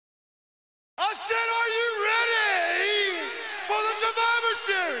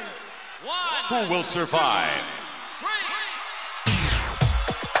who will survive?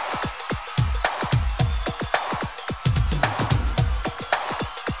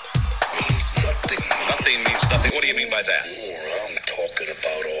 Nothing means nothing. What do you mean by that? I'm talking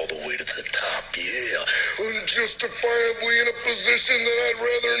about all the way to the top, yeah. Unjustifiably in a position that I'd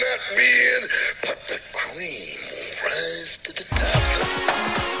rather not be in, but the cream will rise to the top.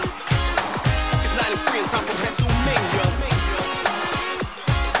 It's 93 and time for WrestleMania.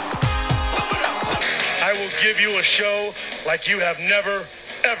 I will give you a show like you have never,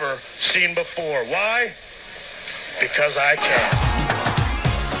 ever seen before. Why? Because I can.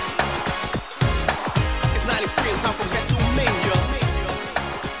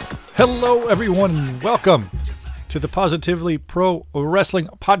 Hello, everyone. Welcome to the Positively Pro Wrestling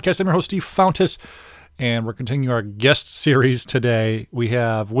Podcast. I'm your host, Steve Fountas, and we're continuing our guest series today. We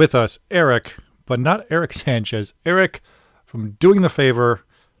have with us Eric, but not Eric Sanchez. Eric from Doing the Favor.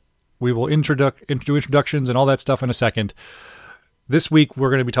 We will do introductions and all that stuff in a second. This week,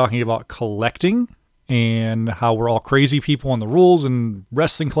 we're going to be talking about collecting and how we're all crazy people on the rules and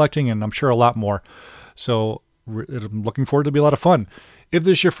wrestling collecting, and I'm sure a lot more. So I'm looking forward to be a lot of fun. If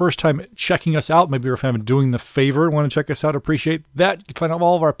this is your first time checking us out, maybe you're a fan of Doing the Favor and want to check us out, appreciate that. You can find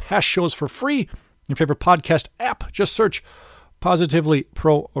all of our past shows for free in your favorite podcast app. Just search Positively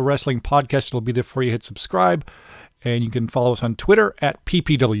Pro Wrestling Podcast. It'll be there for you. Hit subscribe. And you can follow us on Twitter at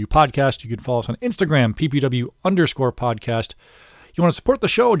PPW Podcast. You can follow us on Instagram, PPW_podcast. You want to support the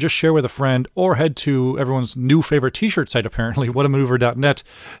show, just share with a friend, or head to everyone's new favorite t-shirt site, apparently, whatamaneuver.net.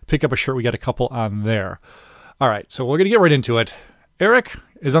 Pick up a shirt. We got a couple on there. All right, so we're going to get right into it. Eric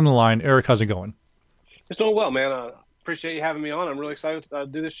is on the line. Eric, how's it going? It's doing well, man. Appreciate you having me on. I'm really excited to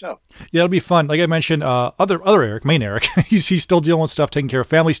do this show. Yeah, it'll be fun. Like I mentioned, other Eric, main Eric, he's still dealing with stuff, taking care of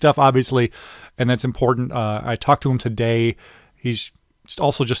family stuff, obviously, and that's important. I talked to him today. He's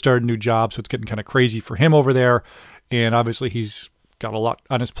also just started a new job, so it's getting kind of crazy for him over there, and obviously he's got a lot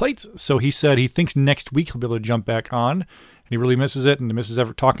on his plate. So he said he thinks next week he'll be able to jump back on, and he really misses it and misses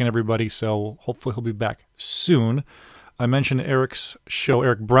talking to everybody. So hopefully he'll be back soon. I mentioned Eric's show,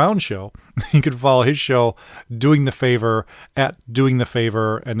 Eric Brown's show. You can follow his show, Doing the Favor, at Doing the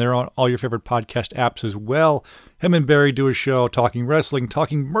Favor, and they're on all your favorite podcast apps as well. Him and Barry do a show talking wrestling,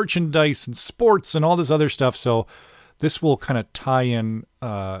 talking merchandise and sports and all this other stuff. So this will kind of tie in,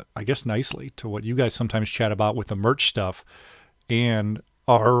 I guess, nicely to what you guys sometimes chat about with the merch stuff and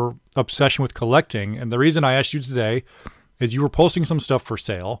our obsession with collecting. And the reason I asked you today is you were posting some stuff for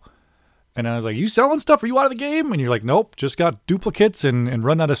sale. And I was like, you selling stuff? Are you out of the game? And you're like, nope, just got duplicates and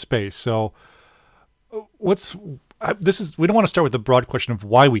run out of space. So we don't want to start with the broad question of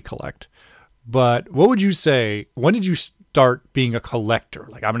why we collect, but what would you say, when did you start being a collector?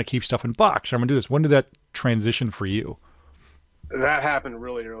 Like, I'm going to keep stuff in box. I'm going to do this. When did that transition for you? That happened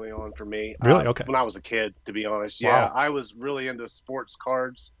really early on for me. Really? Okay. When I was a kid, to be honest. Wow. Yeah, I was really into sports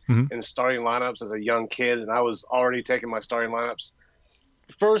cards and starting lineups as a young kid, and I was already taking my starting lineups.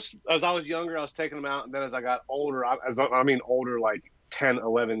 First, as I was younger, I was taking them out, and then as I got older, older like 10,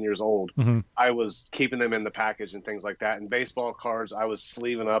 11 years old, I was keeping them in the package and things like that. And baseball cards, I was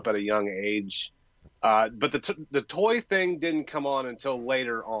sleeving up at a young age. But the toy thing didn't come on until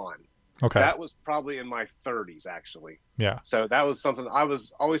later on. Okay. That was probably in my 30s, actually. Yeah. So that was something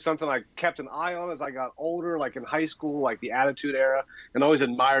I kept an eye on as I got older, like in high school, like the Attitude Era, and always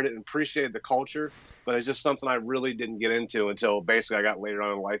admired it and appreciated the culture. But it's just something I really didn't get into until basically I got later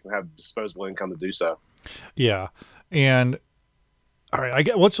on in life and had disposable income to do so. Yeah. And all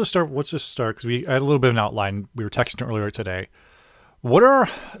right, let's just start because I had a little bit of an outline. We were texting earlier today. What are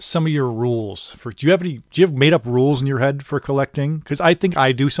some of your rules do you have made up rules in your head for collecting? Because I think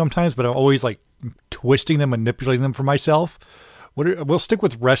I do sometimes, but I'm always like twisting them, manipulating them for myself. We'll stick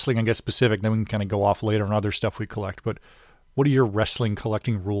with wrestling, I guess, specific, then we can kind of go off later on other stuff we collect. But what are your wrestling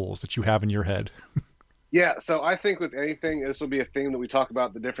collecting rules that you have in your head? Yeah, so I think with anything, this will be a theme that we talk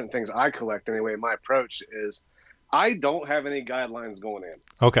about, the different things I collect anyway. My approach is I don't have any guidelines going in.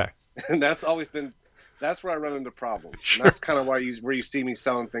 Okay. And that's where I run into problems. Sure. And that's kind of where you see me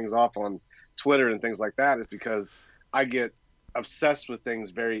selling things off on Twitter and things like that, is because I get obsessed with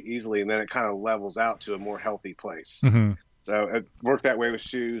things very easily, and then it kind of levels out to a more healthy place. Mm-hmm. So it worked that way with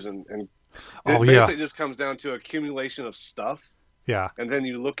shoes, and it basically just comes down to accumulation of stuff. Yeah. And then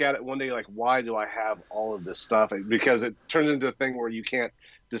you look at it one day, like, why do I have all of this stuff? Because it turns into a thing where you can't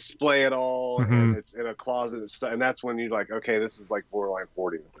display it all, and it's in a closet and stuff. And that's when you're like, okay, this is like borderline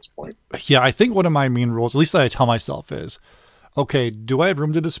hoarding at this point. Yeah, I think one of my main rules, at least that I tell myself, is, okay, do I have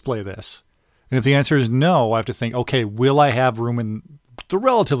room to display this? And if the answer is no, I have to think, okay, will I have room in the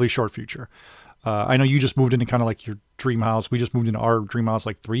relatively short future? I know you just moved into kind of like your dream house. We just moved into our dream house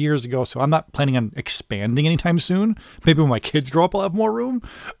like 3 years ago. So I'm not planning on expanding anytime soon. Maybe when my kids grow up, I'll have more room.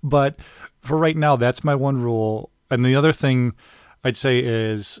 But for right now, that's my one rule. And the other thing I'd say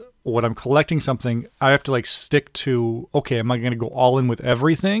is when I'm collecting something, I have to like stick to, okay, am I going to go all in with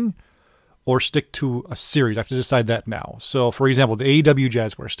everything or stick to a series? I have to decide that now. So for example, the AEW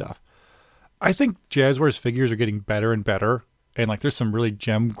Jazzware stuff. I think Jazzware's figures are getting better and better. And like there's some really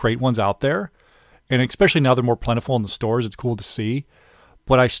great ones out there. And especially now they're more plentiful in the stores. It's cool to see.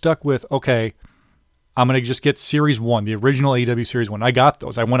 But I stuck with, okay, I'm going to just get Series 1, the original AEW Series 1. I got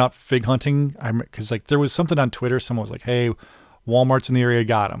those. I went out fig hunting because like there was something on Twitter. Someone was like, hey, Walmart's in the area,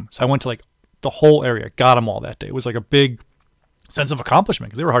 got them. So I went to like the whole area, got them all that day. It was like a big sense of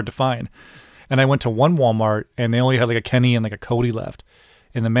accomplishment because they were hard to find. And I went to one Walmart and they only had like a Kenny and like a Cody left.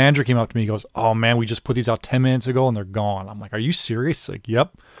 And the manager came up to me and goes, oh man, we just put these out 10 minutes ago and they're gone. I'm like, are you serious? Like,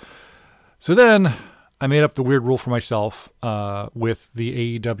 yep. So then I made up the weird rule for myself with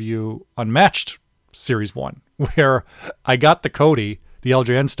the AEW Unmatched Series 1, where I got the Cody, the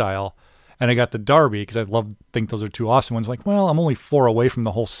LJN style, and I got the Darby because think those are two awesome ones. Like, well, I'm only 4 away from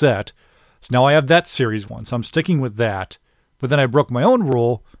the whole set. So now I have that Series 1. So I'm sticking with that. But then I broke my own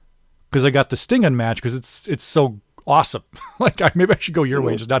rule because I got the Sting Unmatched because it's so awesome. Like, maybe I should go your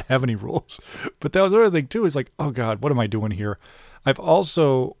way and just not have any rules. But that was the other thing, too, is like, oh, God, what am I doing here? I've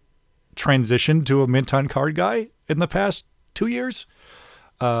also transitioned to a mint on card guy in the past 2 years.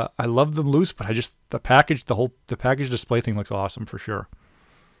 I love them loose, but the package display thing looks awesome for sure.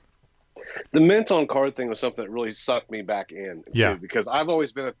 The mint on card thing was something that really sucked me back in too, because I've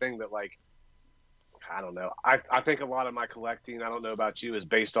always been a thing that like, I don't know. I think a lot of my collecting, I don't know about you, is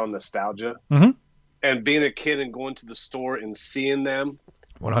based on nostalgia. Mm-hmm. And being a kid and going to the store and seeing them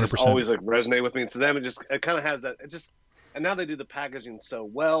 100% just always like resonate with me. And to them, it kind of has that, and now they do the packaging so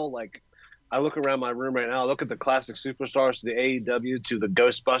well. Like, I look around my room right now, I look at the classic superstars to the AEW to the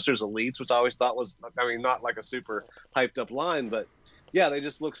Ghostbusters Elites, which I always thought was, I mean, not like a super hyped up line, but yeah, they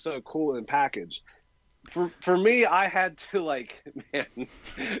just look so cool in package. For me, I had to like, man,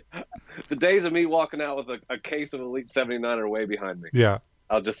 the days of me walking out with a case of Elite 79 are way behind me. Yeah.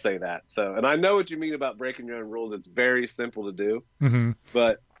 I'll just say that. So, and I know what you mean about breaking your own rules. It's very simple to do,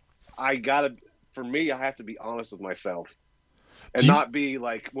 but for me, I have to be honest with myself. And not be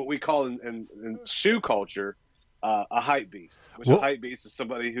like what we call in shoe culture a hype beast. Which a hype beast is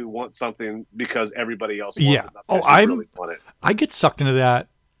somebody who wants something because everybody else wants it. Really want it. I get sucked into that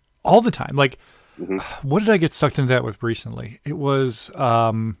all the time. Like, what did I get sucked into that with recently? It was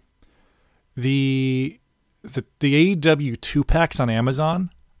the AEW 2-packs on Amazon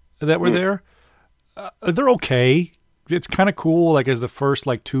that were there. They're okay. It's kind of cool, like as the first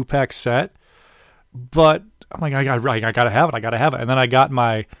like 2-pack set. But I'm like, I gotta have it. And then I got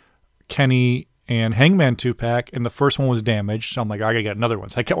my Kenny and Hangman 2-pack, and the first one was damaged. So I'm like, I gotta get another one.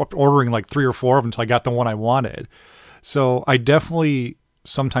 So I kept ordering like 3 or 4 of them until I got the one I wanted. So I definitely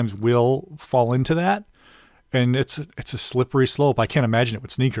sometimes will fall into that. And it's a slippery slope. I can't imagine it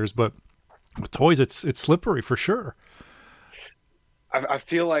with sneakers, but with toys, it's slippery for sure. I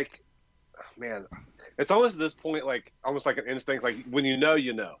feel like, man, it's almost at this point, like almost like an instinct, like when you know,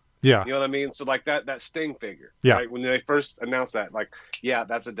 you know. Yeah. You know what I mean? So like that Sting figure, yeah. Right? When they first announced that, like, yeah,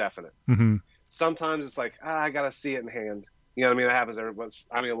 that's a definite. Mm-hmm. Sometimes it's like, I got to see it in hand. You know what I mean? That happens every once.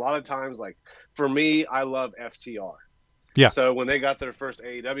 I mean, a lot of times, like for me, I love FTR. Yeah. So when they got their first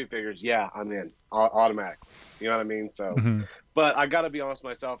AEW figures, yeah, I'm in automatically. You know what I mean? So, but I got to be honest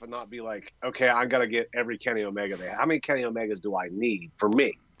with myself and not be like, okay, I got to get every Kenny Omega there. How many Kenny Omegas do I need for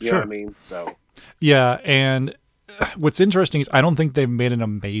me? You know what I mean? So, yeah. And what's interesting is I don't think they've made an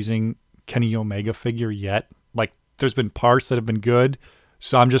amazing Kenny Omega figure yet. Like, there's been parts that have been good,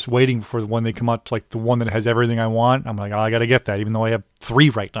 so I'm just waiting for when they come out to like the one that has everything I want. I'm like, I got to get that, even though I have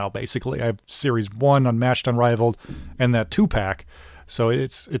 3 right now. Basically, I have Series 1, Unmatched, Unrivaled, and that 2-pack. So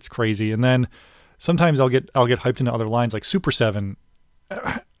it's crazy. And then sometimes I'll get hyped into other lines like Super 7.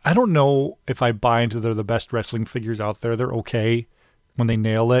 I don't know if I buy into they're the best wrestling figures out there. They're okay when they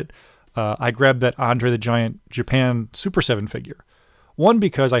nail it. I grabbed that Andre the Giant Japan Super 7 figure. One,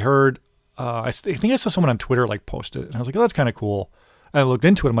 because I heard, I think I saw someone on Twitter like post it, and I was like, oh, that's kind of cool. And I looked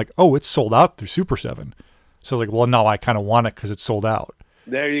into it. I'm like, oh, it's sold out through Super 7. So I was like, well, no, I kind of want it because it's sold out.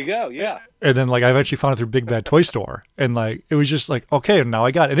 There you go. Yeah. And then like I eventually found it through Big Bad Toy Store, and like it was just like, okay, now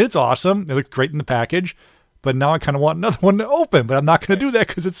I got it. And it's awesome. It looked great in the package, but now I kind of want another one to open, but I'm not going to do that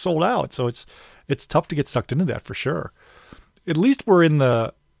because it's sold out. So it's tough to get sucked into that for sure. At least we're in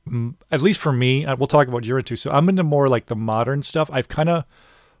the. At least for me, we'll talk about what you're into. So I'm into more like the modern stuff. I've kind of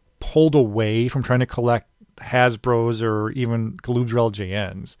pulled away from trying to collect Hasbros or even Galoob or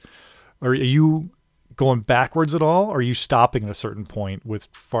LJNs. Are you going backwards at all? Or are you stopping at a certain point with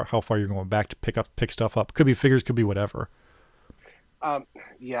how far you're going back to pick stuff up? Could be figures, could be whatever.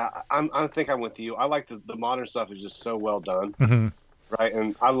 Yeah, I think I'm with you. I like the modern stuff is just so well done. Mm-hmm. Right,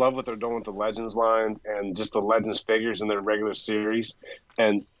 and I love what they're doing with the Legends lines and just the Legends figures in their regular series.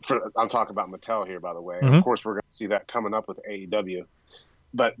 And I'm talking about Mattel here, by the way. Mm-hmm. Of course, we're going to see that coming up with AEW.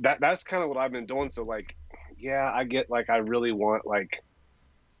 But that's kind of what I've been doing. So, like, yeah, I get, like, I really want, like,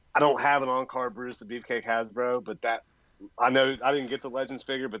 I don't have an on-card Bruce the Beefcake Hasbro, but that, I know I didn't get the Legends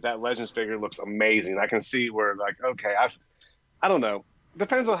figure, but that Legends figure looks amazing. I can see where, like, okay, I don't know.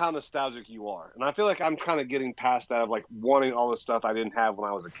 Depends on how nostalgic you are. And I feel like I'm kind of getting past that of like wanting all the stuff I didn't have when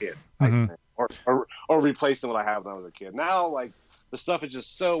I was a kid. Mm-hmm. Or replacing what I have when I was a kid. Now, like, the stuff is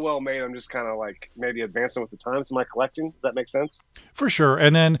just so well made. I'm just kind of like maybe advancing with the times in my collecting. Does that make sense? For sure.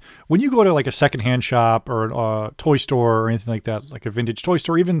 And then when you go to like a secondhand shop or a toy store or anything like that, like a vintage toy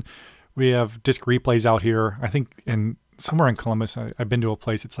store, even we have disc replays out here. I think somewhere in Columbus, I've been to a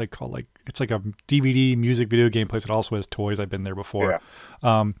place. It's like it's like a DVD music video game place. It also has toys. I've been there before.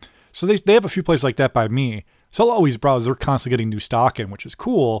 Yeah. So they have a few places like that by me. So I'll always browse. They're constantly getting new stock in, which is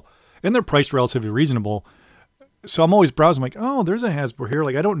cool, and they're priced relatively reasonable. So I'm always browsing, like, oh, there's a Hasbro here.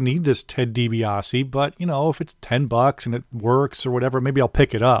 Like, I don't need this Ted DiBiase, but if it's $10 and it works or whatever, maybe I'll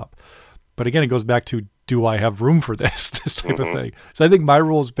pick it up. But again, it goes back to, do I have room for this type of thing? So I think my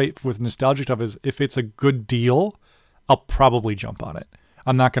rules with nostalgic stuff is if it's a good deal, I'll probably jump on it.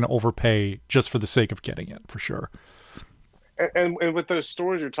 I'm not going to overpay just for the sake of getting it, for sure. And with those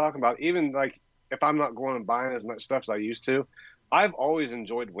stores you're talking about, even like if I'm not going and buying as much stuff as I used to, I've always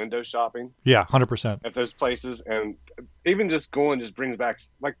enjoyed window shopping. Yeah, 100%. At those places. And even just going just brings back,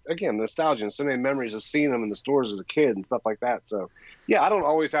 like, again, nostalgia and so many memories of seeing them in the stores as a kid and stuff like that. So, yeah, I don't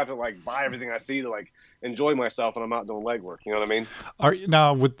always have to, like, buy everything I see to, like, enjoy myself when I'm out doing legwork. You know what I mean?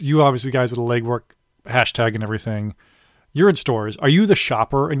 Now, with you, obviously, guys, with the legwork hashtag and everything, you're in stores. Are you the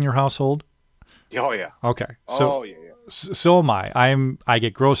shopper in your household? Oh, yeah. Okay. So, yeah. So am I. I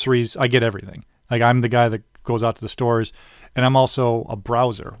get groceries. I get everything. Like, I'm the guy that goes out to the stores, and I'm also a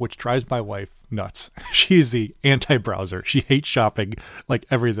browser, which drives my wife nuts. She's the anti-browser. She hates shopping, like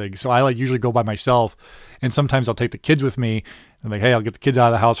everything. So I usually go by myself, and sometimes I'll take the kids with me. And like, hey, I'll get the kids out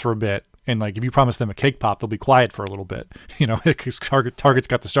of the house for a bit. And like, if you promise them a cake pop, they'll be quiet for a little bit, because Target's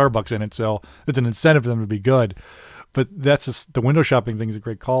got the Starbucks in it, so it's an incentive for them to be good. But that's the window shopping thing is a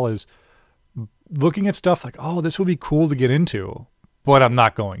great call. Is looking at stuff like, oh, this would be cool to get into, but I'm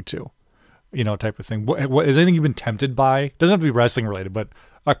not going to. Type of thing. What is anything you've been tempted by? Doesn't have to be wrestling related, but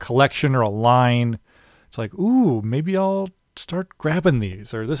a collection or a line. It's like, ooh, maybe I'll start grabbing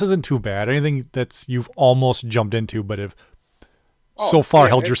these, or this isn't too bad. Anything that's you've almost jumped into, but have so far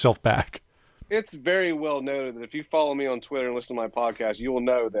held yourself back. It's very well noted that if you follow me on Twitter and listen to my podcast, you will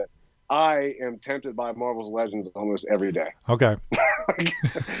know that I am tempted by Marvel's Legends almost every day. Okay.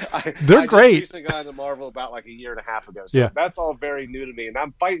 They're great. I recently got into Marvel about like a year and a half ago. So that's all very new to me. And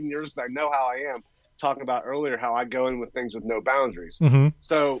I'm fighting yours because I know how I am. Talking about earlier how I go in with things with no boundaries. Mm-hmm.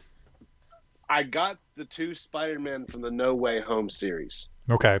 So I got the 2 Spider-Men from the No Way Home series.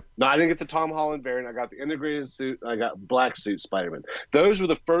 Okay. No, I didn't get the Tom Holland variant. I got the integrated suit. I got black suit Spider-Man. Those were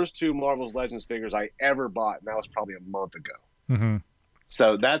the first 2 Marvel's Legends figures I ever bought. And that was probably a month ago. Mm-hmm.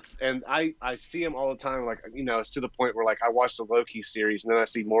 So and I see him all the time. Like, it's to the point where like I watch the Loki series and then I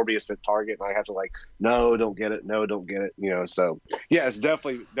see Morbius at Target and I have to like, no, don't get it. No, don't get it. So yeah, it's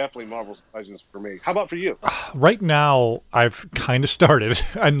definitely Marvel's Legends for me. How about for you? Right now, I've kind of started,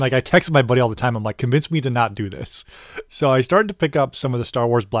 and like I text my buddy all the time. I'm like, convince me to not do this. So I started to pick up some of the Star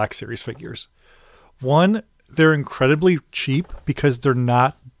Wars Black Series figures. One, they're incredibly cheap because they're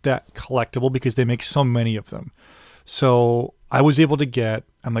not that collectible because they make so many of them. So I was able to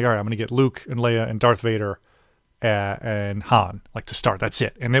I'm like, all right, I'm going to get Luke and Leia and Darth Vader and Han, like to start. That's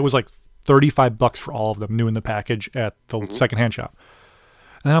it. And it was like $35 for all of them, new in the package at the secondhand shop.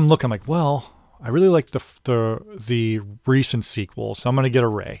 And then I'm looking, I'm like, well, I really like the recent sequel, so I'm going to get a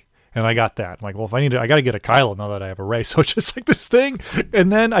Rey. And I got that. I'm like, well, if I got to get a Kylo now that I have a Rey. So it's just like this thing.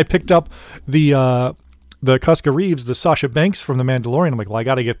 And then I picked up the Cuska Reeves, the Sasha Banks from The Mandalorian. I'm like, well, I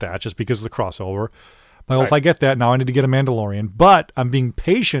got to get that just because of the crossover. Well, if I get that, now I need to get a Mandalorian. But I'm being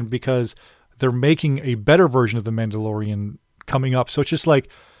patient because they're making a better version of the Mandalorian coming up. So it's just like,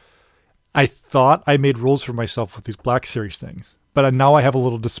 I thought I made rules for myself with these Black Series things. But now I have a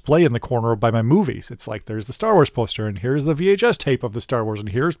little display in the corner by my movies. It's like, there's the Star Wars poster, and here's the VHS tape of the Star Wars, and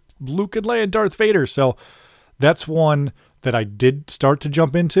here's Luke and Leia and Darth Vader. So that's one that I did start to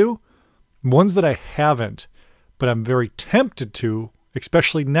jump into. Ones that I haven't, but I'm very tempted to,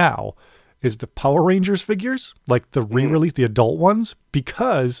 especially now, is the Power Rangers figures, like the re-release, the adult ones,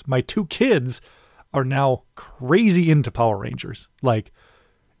 because my 2 kids are now crazy into Power Rangers. Like,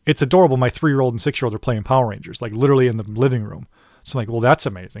 it's adorable. My 3-year-old and 6-year-old are playing Power Rangers, like literally in the living room. So I'm like, well, that's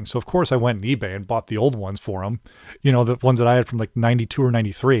amazing. So of course I went on eBay and bought the old ones for them. You know, the ones that I had from like 92 or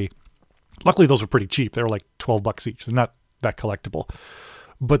 93. Luckily those were pretty cheap. They were like $12 each. They're not that collectible.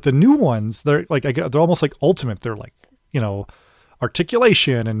 But the new ones, they're like, they're almost like ultimate. They're like, you know,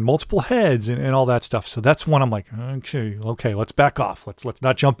 articulation and multiple heads and all that stuff. So that's one I'm like, okay, let's back off. Let's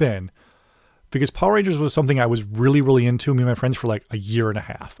not jump in. Because Power Rangers was something I was really, really into, me and my friends, for like a year and a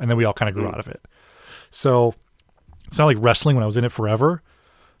half. And then we all kind of grew out of it. So it's not like wrestling when I was in it forever.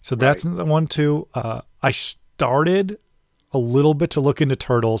 So that's the one too. I started a little bit to look into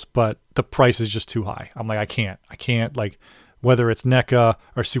Turtles, but the price is just too high. I'm like, I can't, like, whether it's NECA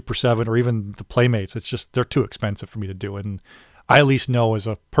or Super 7 or even the Playmates, it's just, they're too expensive for me to do. And I at least know, as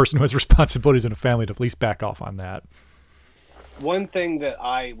a person who has responsibilities in a family, to at least back off on that. One thing that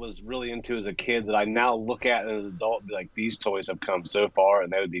I was really into as a kid that I now look at as an adult and be like, these toys have come so far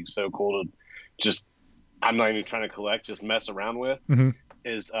and they would be so cool to just, I'm not even trying to collect, just mess around with,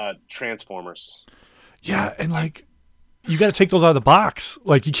 is Transformers. Yeah, and like, you got to take those out of the box.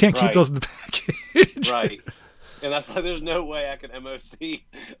 Like, you can't keep those in the package. Right. And that's like, there's no way I can MOC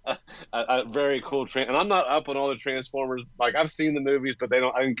a very cool and I'm not up on all the Transformers. Like, I've seen the movies, but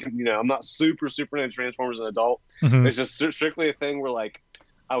I'm not super into Transformers as an adult. It's just strictly a thing where, like,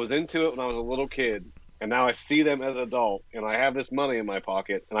 I was into it when I was a little kid, and now I see them as an adult, and I have this money in my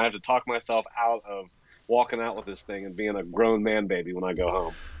pocket, and I have to talk myself out of walking out with this thing and being a grown man baby when I go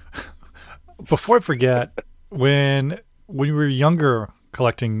home. Before I forget, when you were younger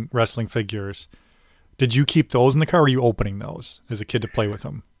collecting wrestling figures, did you keep those in the car, or were you opening those as a kid to play with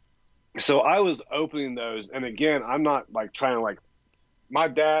them? So I was opening those, and again, I'm not like trying to, like, my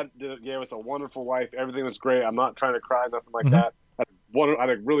dad gave us a wonderful life. Everything was great. I'm not trying to cry, nothing like that. I had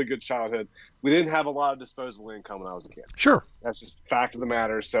a really good childhood. We didn't have a lot of disposable income when I was a kid. Sure. That's just fact of the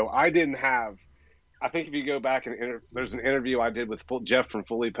matter. So I didn't have, I think if you go back and there's an interview I did with Jeff from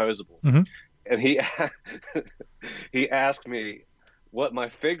Fully Posable, and he asked me what my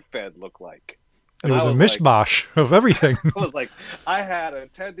fig fed looked like. And it was a mishmash of everything. I was like, I had a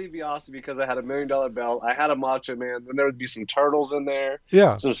Ted DiBiase because I had $1 Million belt. I had a Macho Man. Then there would be some Turtles in there.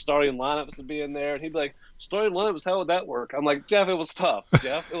 Yeah. Some starting lineups would be in there. And he'd be like, starting lineups, how would that work? I'm like, Jeff, it was tough.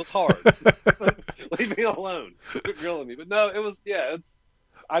 Jeff, it was hard. Leave me alone. Quit grilling me. But no, it was,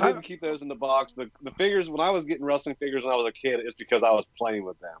 I didn't keep those in the box. The figures, when I was getting wrestling figures when I was a kid, it's because I was playing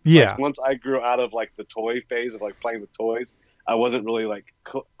with them. Yeah. Like, once I grew out of, like, the toy phase of, like, playing with toys, I wasn't really, like,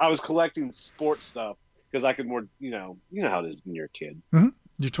 I was collecting sports stuff because I could more, you know how it is when you're a kid.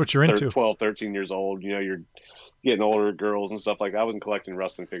 It's what you're into. 12, 13 years old, you're getting older girls and stuff like that. I wasn't collecting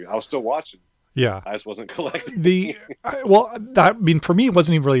wrestling figures. I was still watching. Yeah. I just wasn't collecting. For me, it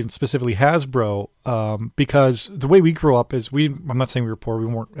wasn't even really specifically Hasbro, because the way we grew up is I'm not saying we were poor. We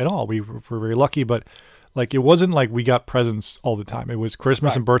weren't at all. We were very lucky, but, like, it wasn't like we got presents all the time. It was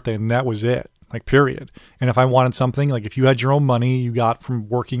Christmas and birthday, and that was it. Like, period. And if I wanted something, like, if you had your own money you got from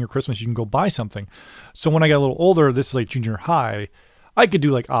working or Christmas, you can go buy something. So when I got a little older, this is like junior high, I could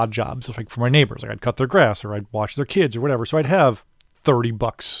do, like, odd jobs, like, for my neighbors. Like, I'd cut their grass, or I'd watch their kids or whatever. So I'd have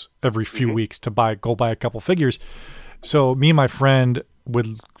 $30 every few weeks to go buy a couple figures. So me and my friend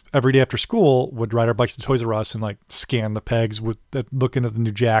would, every day after school, would ride our bikes to Toys R Us and, like, scan the pegs, looking at the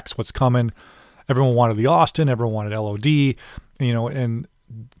new Jacks, what's coming. Everyone wanted the Austin, everyone wanted LOD, and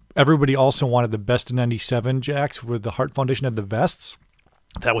everybody also wanted the Best in 97 Jacks with the Hart Foundation had the vests.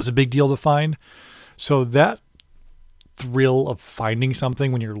 That was a big deal to find. So that thrill of finding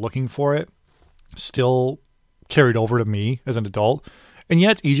something when you're looking for it still carried over to me as an adult. And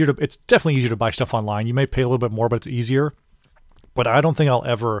yeah, it's definitely easier to buy stuff online. You may pay a little bit more, but it's easier. But I don't think I'll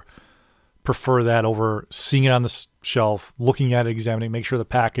ever prefer that over seeing it on the shelf, looking at it, examining, make sure the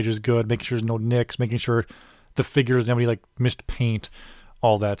package is good, making sure there's no nicks, making sure the figure doesn't have any, like, missed paint,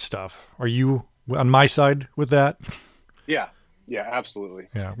 all that stuff. Are you on my side with that? Yeah, absolutely.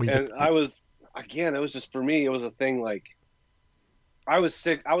 Yeah. I was, again, it was just, for me, it was a thing, like, I was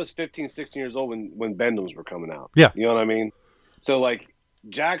 15, 16 years old when Bendhams were coming out. Yeah. You know what I mean? So, like,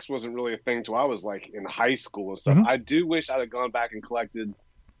 Jax wasn't really a thing until I was, like, in high school and stuff. I do wish I'd have gone back and collected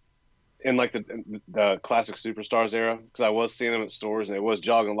in, like, the classic Superstars era, because I was seeing them at stores and it was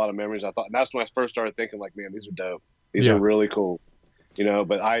jogging a lot of memories. I thought, and that's when I first started thinking, like, man, these are dope. These are really cool.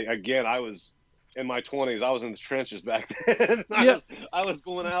 But I was in my 20s. I was in the trenches back then. I was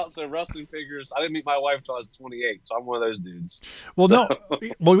going out. So wrestling figures, I didn't meet my wife until I was 28. So I'm one of those dudes. Well, no.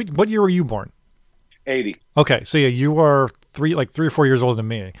 Well, what year were you born? 80. Okay. So yeah, you are three or 4 years older than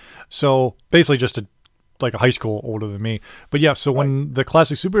me. So basically just like a high school older than me. But yeah, so when the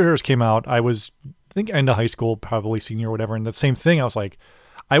classic superheroes came out, I was, I think, end of high school, probably senior or whatever. And the same thing, I was like,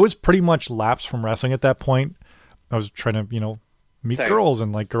 I was pretty much lapsed from wrestling at that point. I was trying to, meet girls,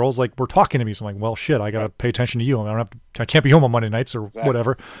 and like girls like were talking to me. So I'm like, well, shit, I got to pay attention to you. I can't be home on Monday nights or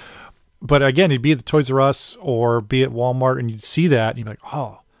whatever. But again, it'd be at the Toys R Us or be at Walmart, and you'd see that and you'd be like,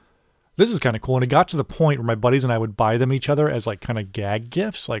 oh, this is kind of cool. And it got to the point where my buddies and I would buy them each other as like kind of gag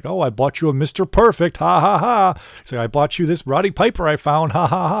gifts. Like, oh, I bought you a Mr. Perfect. Ha ha ha. So I bought you this Roddy Piper I found. Ha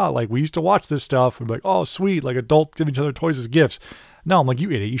ha ha. Like, we used to watch this stuff. We'd be like, oh, sweet. Like adults give each other toys as gifts. No, I'm like, you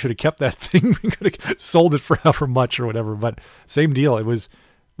idiot. You should have kept that thing. We could have sold it for however much or whatever. But same deal. It was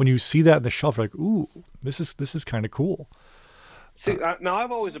when you see that in the shelf, you're like, ooh, this is kind of cool. See, now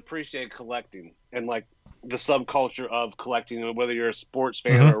I've always appreciated collecting and like the subculture of collecting, whether you're a sports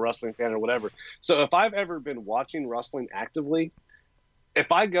fan or a wrestling fan or whatever. So if I've ever been watching wrestling actively,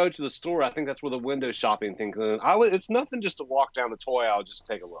 if I go to the store, I think that's where the window shopping thing comes in. It's nothing just to walk down the toy aisle, just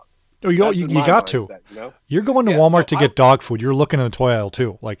take a look. Oh, you got mindset, to. You're going to Walmart to get dog food. You're looking in the toy aisle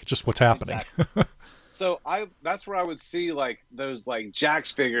too, like just what's happening. Exactly. So that's where I would see like those like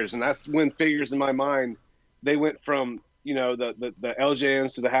Jax figures, and that's when figures in my mind, they went from the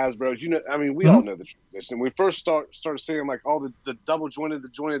LJNs to the Hasbros. I mean, we all know the transition. We first started seeing like all the double jointed, the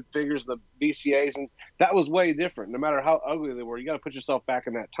jointed figures, the BCAs, and that was way different. No matter how ugly they were, you got to put yourself back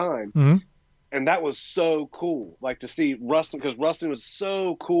in that time. And that was so cool, like to see wrestling, because wrestling was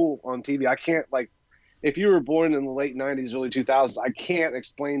so cool on TV. I can't, like, if you were born in the late 90s, early 2000s, I can't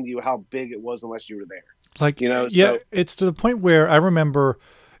explain to you how big it was unless you were there. Like, it's to the point where I remember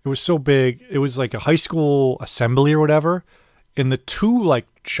it was so big. It was like a high school assembly or whatever. And the two like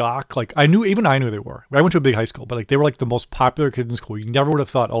jock, like I knew they were. I went to a big high school, but like they were like the most popular kids in school. You never would have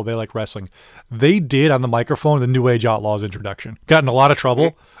thought, oh, they like wrestling. They did on the microphone the New Age Outlaws introduction. Got in a lot of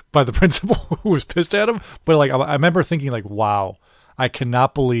trouble by the principal who was pissed at him. But like I remember thinking like, wow, I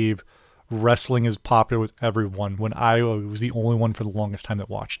cannot believe wrestling is popular with everyone when I was the only one for the longest time that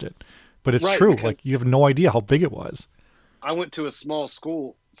watched it. But it's true. Like you have no idea how big it was. I went to a small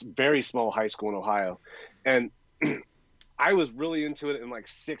school, very small high school in Ohio, and I was really into it in like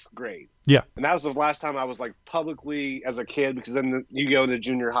 6th grade. Yeah. And that was the last time I was like publicly as a kid, because then you go into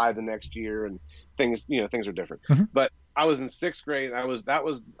junior high the next year and things are different. But I was in 6th grade. And that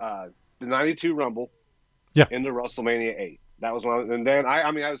was the 92 Rumble. Yeah. Into WrestleMania 8. That was one. And then I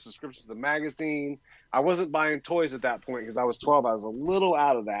had a subscription to the magazine. I wasn't buying toys at that point because I was 12. I was a little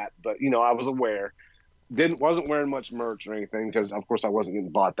out of that, but I was aware. Wasn't wearing much merch or anything because of course I wasn't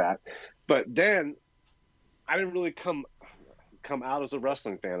getting bought that. But then I didn't really come out as a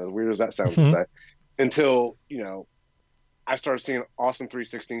wrestling fan, as weird as that sounds to say, until I started seeing Austin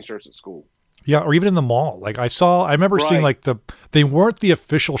 316 shirts at school. Yeah, or even in the mall. Like I remember seeing like they weren't the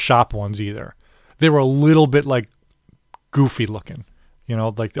official shop ones either. They were a little bit like goofy looking.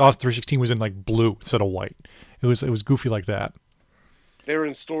 Like the Austin 316 was in like blue instead of white. It was goofy like that. They were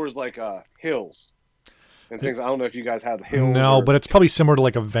in stores like Hills and things. I don't know if you guys have Hills. No, but it's probably similar to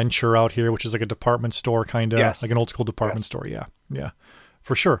like a Venture out here, which is like a department store kind of, like an old school department store. Yeah,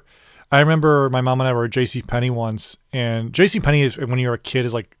 for sure. I remember my mom and I were at JCPenney once, and JCPenney is, when you're a kid,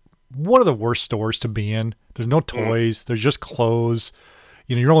 is like one of the worst stores to be in. There's no toys. There's just clothes.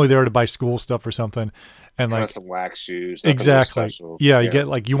 You're only there to buy school stuff or something. And like some wax shoes. Exactly. Yeah, you get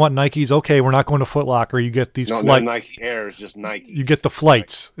like, you want Nikes? Okay, we're not going to Foot Locker. You get these no Nike Air is just Nike. You get the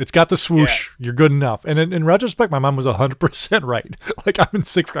flights. It's got the swoosh. Yes. You're good enough. And in retrospect, my mom was 100% right. Like I'm in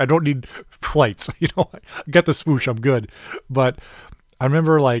 6th grade. I don't need flights. I got the swoosh. I'm good. But I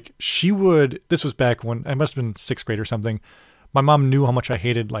remember like this was back when I must have been 6th grade or something. My mom knew how much I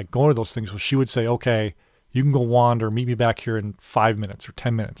hated like going to those things. So she would say, okay, you can go wander, meet me back here in 5 minutes or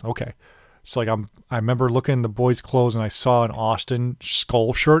 10 minutes. Okay. So like I remember looking in the boys' clothes and I saw an Austin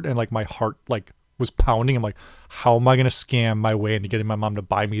skull shirt and like my heart like was pounding. I'm like, how am I going to scam my way into getting my mom to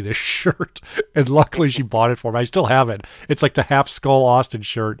buy me this shirt? And luckily she bought it for me. I still have it. It's like the half skull Austin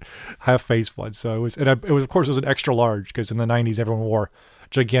shirt, half face one. So it was of course it was an extra large because in the 90s everyone wore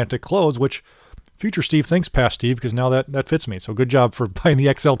gigantic clothes, which future Steve thinks past Steve because now that fits me. So good job for buying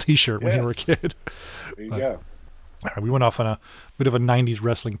the XL t-shirt when you were a kid. There you go. All right, we went off on a bit of a 90s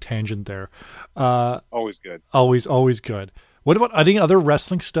wrestling tangent there. Always good. Always good. What about any other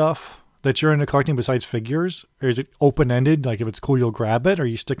wrestling stuff that you're into collecting besides figures? Or is it open-ended? Like if it's cool, you'll grab it? Or are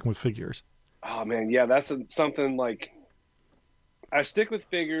you sticking with figures? Oh, man. Yeah, that's something like I stick with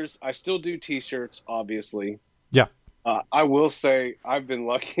figures. I still do T-shirts, obviously. Yeah. I will say I've been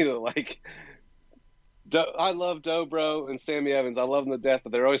lucky to like I love Dobro and Sammy Evans. I love them to death,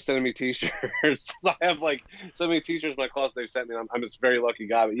 but they're always sending me T-shirts. I have like so many T-shirts in my closet they've sent me. I'm just a very lucky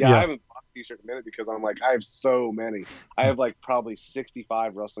guy. But yeah, I haven't bought a T-shirt in a minute because I'm like I have so many. I have like probably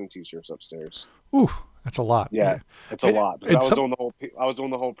 65 wrestling T-shirts upstairs. Ooh, that's a lot. Yeah, it's a lot. I was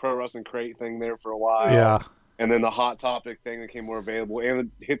doing the whole pro wrestling crate thing there for a while. Yeah. And then the Hot Topic thing became more available, and it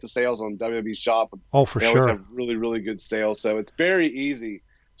hit the sales on WWE Shop. Oh, for they sure. always have really, really good sales. So it's very easy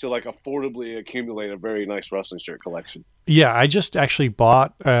to like affordably accumulate a very nice wrestling shirt collection. Yeah, I just actually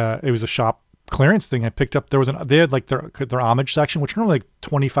bought. It was a shop clearance thing. I picked up. They had like their homage section, which are normally like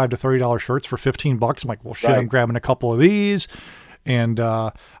 $25 to $30 shirts for $15. I'm like, well, shit, right. I'm grabbing a couple of these, and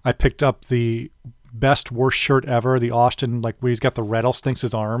I picked up the best worst shirt ever. The Austin, like where he's got the rattlesnakes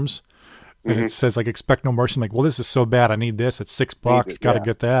his arms. And it says like expect no mercy. I'm like, well, this is so bad. I need this. It's $6. Got to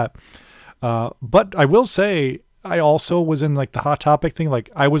get that. But I will say, I also was in like the Hot Topic thing. Like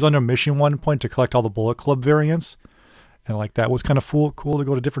I was on a mission one point to collect all the Bullet Club variants, and like that was kind of cool to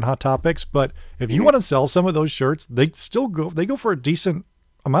go to different Hot Topics. But if you want to sell some of those shirts, they go for a decent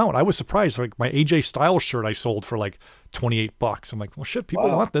amount. I was surprised. Like my AJ Styles shirt I sold for like $28. I'm like, well, shit, people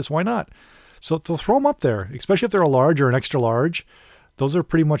want this. Why not? So they'll throw them up there, especially if they're a large or an extra large. Those are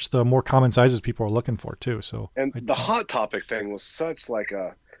pretty much the more common sizes people are looking for too. So, and the Hot Topic thing was such like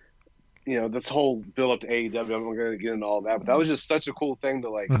a, this whole build up to AEW. I'm not going to get into all that, but that was just such a cool thing to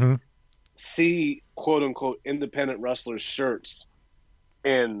like see quote unquote independent wrestlers shirts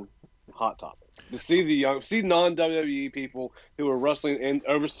in Hot Topic. To see non WWE people who are wrestling in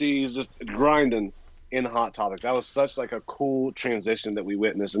overseas just grinding in Hot Topic. That was such like a cool transition that we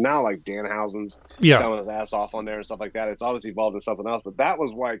witnessed. And now like Danhausen's selling his ass off on there and stuff like that. It's obviously evolved into something else, but that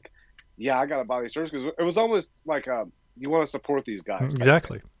was like, yeah, I got to buy these shirts because it was almost like you want to support these guys.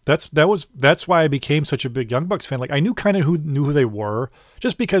 Exactly. That's why I became such a big Young Bucks fan. Like I knew kind of who they were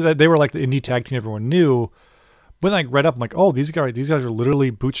just because they were like the indie tag team everyone knew. When I read up, I'm like, oh, these guys are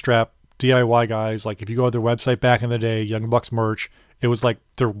literally bootstrap DIY guys. Like if you go to their website back in the day, Young Bucks merch, it was like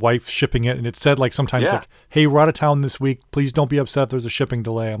their wife shipping it. And it said like sometimes like, hey, we're out of town this week. Please don't be upset. There's a shipping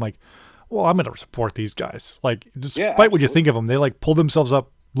delay. I'm like, well, I'm going to support these guys. Like despite what you think of them, they like pulled themselves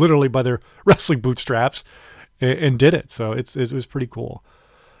up literally by their wrestling bootstraps and did it. So it was pretty cool.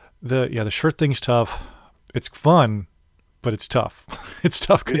 The shirt thing's tough. It's fun, but it's tough. It's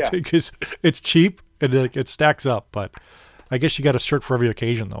tough because it's cheap and it stacks up. But I guess you got a shirt for every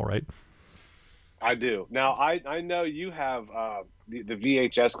occasion though, right? I do. Now, I know you have the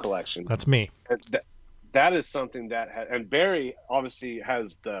VHS collection. That's me. That is something that and Barry obviously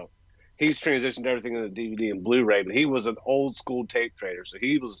has he's transitioned everything into DVD and Blu-ray, but he was an old school tape trader. So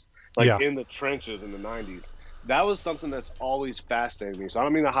he was like in the trenches in the 90s. That was something that's always fascinated me. So I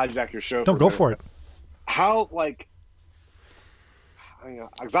don't mean to hijack your show. Don't go for it. How,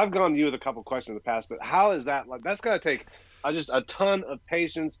 because I've gone to you with a couple questions in the past, but how is that? Like, that's got to take just a ton of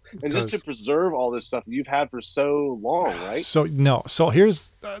patience and just to preserve all this stuff that you've had for so long, right? So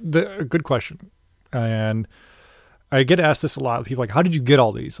here's the good question. And I get asked this a lot. People like, how did you get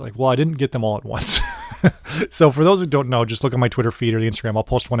all these? Like, well, I didn't get them all at once. So for those who don't know, just look at my Twitter feed or the Instagram. I'll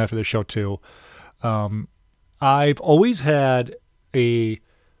post one after the show too. I've always had a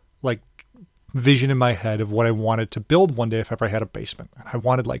vision in my head of what I wanted to build one day if ever I had a basement. And I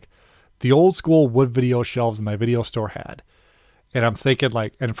wanted like the old school wood video shelves my video store had. And I'm thinking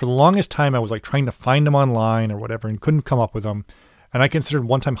and for the longest time I was like trying to find them online or whatever and couldn't come up with them. And I considered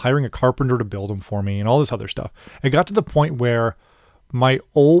one time hiring a carpenter to build them for me and all this other stuff. It got to the point where one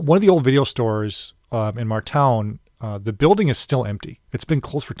of the old video stores in Martown, the building is still empty. It's been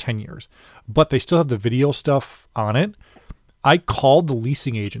closed for 10 years, but they still have the video stuff on it. I called the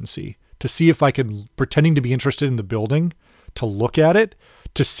leasing agency to see if I could, pretending to be interested in the building, to look at it,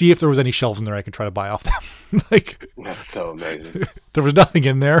 to see if there was any shelves in there I could try to buy off them. That's so amazing. There was nothing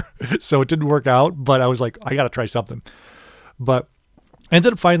in there, so it didn't work out, but I was like, I got to try something. But I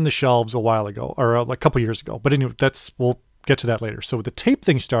ended up finding the shelves a while ago, or a couple years ago. But anyway, we'll get to that later. So the tape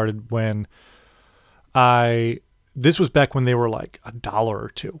thing started when this was back when they were like $1 or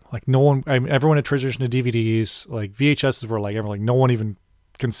 $2. Like everyone had transitioned to DVDs. Like VHSs were no one even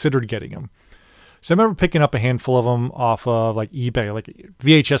considered getting them. So I remember picking up a handful of them off of like eBay, like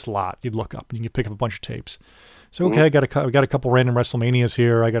VHS lot. You'd look up and you could pick up a bunch of tapes. So okay, I got a couple random WrestleManias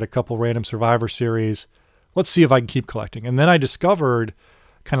here. I got a couple random Survivor Series. Let's see if I can keep collecting. And then I discovered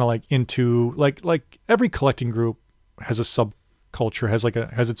kind of like into like every collecting group has a subculture,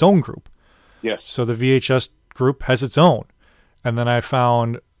 has its own group. Yes. So the VHS group has its own. And then I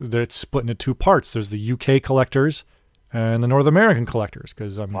found that it's split into two parts. There's the UK collectors and the North American collectors.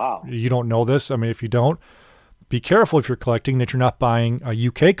 Because you don't know this. I mean, if you don't, be careful if you're collecting that you're not buying a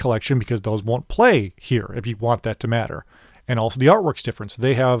UK collection, because those won't play here if you want that to matter. And also the artwork's different. So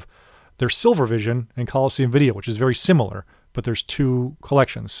they have their Silver Vision and Coliseum Video, which is very similar, but there's two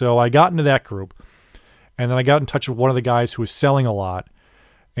collections. So I got into that group, and then I got in touch with one of the guys who was selling a lot,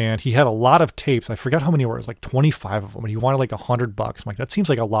 and he had a lot of tapes. I forgot how many were. It was like 25 of them, and he wanted like $100. I'm like, that seems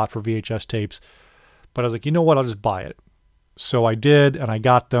like a lot for VHS tapes. But I was like, you know what? I'll just buy it. So I did, and I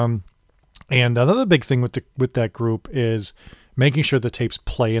got them. And another big thing with that group is making sure the tapes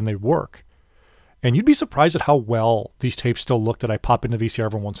play and they work. And you'd be surprised at how well these tapes still look that I pop into VCR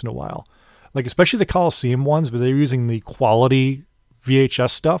every once in a while. Like, especially the Coliseum ones, but they're using the quality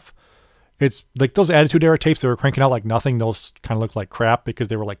VHS stuff. It's like those Attitude Era tapes they were cranking out like nothing. Those kind of look like crap because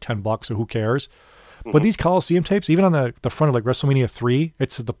they were like $10, so who cares? Mm-hmm. But these Coliseum tapes, even on the front of like WrestleMania 3,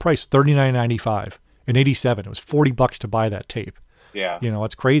 it's the price $39.95. In 87, it was $40 to buy that tape. Yeah. You know,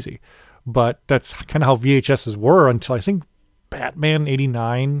 it's crazy. But that's kind of how VHSs were until I think Batman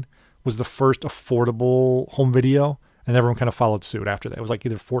 89 was the first affordable home video, and everyone kind of followed suit after that. It was like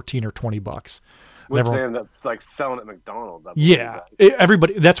either $14 or $20. Which they ended up like selling at McDonald's. Yeah.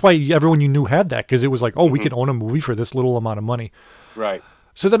 Everybody, that's why everyone you knew had that, because it was like, oh, we could own a movie for this little amount of money. Right.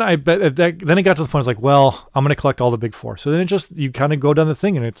 So then then it got to the point I was like, well, I'm going to collect all the big four. So then you kind of go down the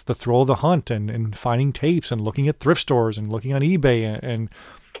thing, and it's the thrill of the hunt and finding tapes and looking at thrift stores and looking on eBay and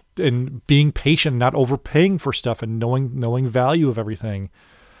being patient, not overpaying for stuff, and knowing value of everything.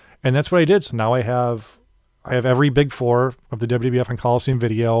 And that's what I did. So now I have every big four of the WWF and Coliseum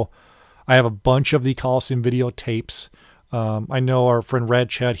Video. I have a bunch of the Coliseum Video tapes. I know our friend Rad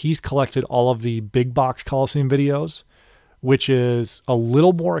Chad, he's collected all of the big box Coliseum videos, which is a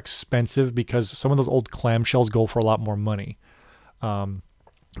little more expensive because some of those old clamshells go for a lot more money.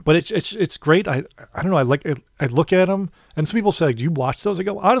 But it's great. I don't know. I look at them, and some people say, like, do you watch those? I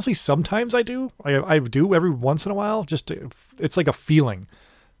go, honestly, sometimes I do. I do every once in a while. It's like a feeling.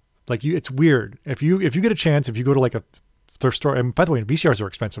 Like it's weird. If you get a chance, if you go to like a thrift store, and by the way, VCRs are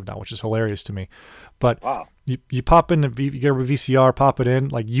expensive now, which is hilarious to me. But wow. You pop in, you get a VCR, pop it in,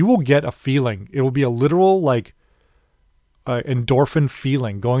 like you will get a feeling. It will be a literal like endorphin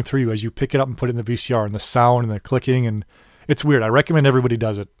feeling going through you as you pick it up and put it in the VCR, and the sound and the clicking, and it's weird. I recommend everybody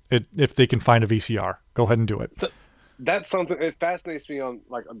does it if they can find a VCR. Go ahead and do it. So that's something. It fascinates me on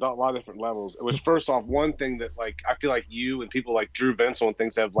like a lot of different levels. It was first off one thing that like I feel like you and people like Drew Vinsel and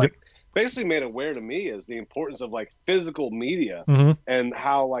things have like basically made aware to me is the importance of like physical media and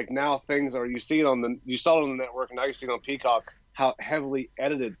how like now things are. You saw it on the network, and now you see it on Peacock. How heavily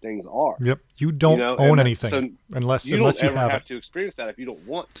edited things are. Yep. You don't own anything so unless you don't ever have have to experience that if you don't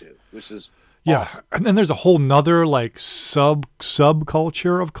want to, which is awesome. And then there's a whole nother like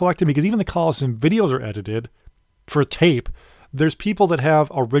subculture of collecting, because even the Coliseum videos are edited for tape. There's people that have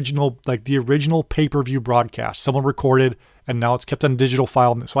the original pay-per-view broadcast. Someone recorded and now it's kept on digital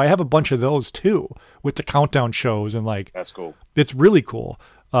file. So I have a bunch of those too with the countdown shows, and like that's cool. It's really cool.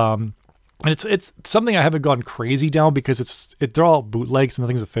 And it's something I haven't gone crazy down because they're all bootlegs and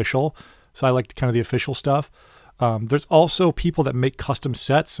nothing's official. So I like kind of the official stuff. There's also people that make custom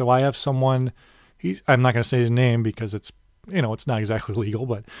sets. So I have someone, I'm not going to say his name because it's not exactly legal,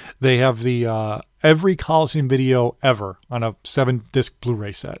 but they have the every Coliseum video ever on a 7-disc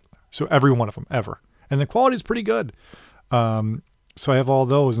Blu-ray set. So every one of them ever. And the quality is pretty good. So I have all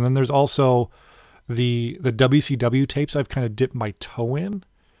those. And then there's also the WCW tapes I've kind of dipped my toe in.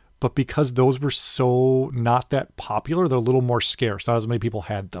 But because those were so not that popular, they're a little more scarce. Not as many people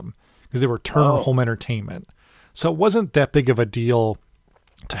had them because they were Turner Home Entertainment. So it wasn't that big of a deal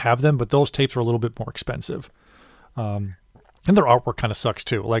to have them, but those tapes were a little bit more expensive. And their artwork kind of sucks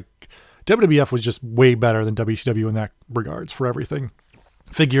too. Like WWF was just way better than WCW in that regards for everything.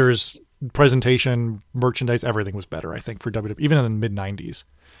 Figures, presentation, merchandise, everything was better, I think, for WWF, even in the mid-90s.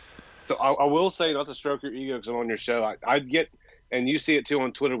 So I will say, not to stroke your ego because I'm on your show, I'd get... And you see it too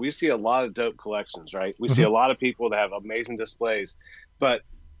on Twitter. We see a lot of dope collections, right? We see a lot of people that have amazing displays. But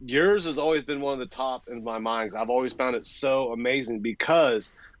yours has always been one of the top in my mind. I've always found it so amazing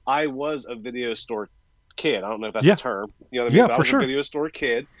because I was a video store kid. I don't know if that's a term. You know what I mean? Yeah, but I for was sure. a video store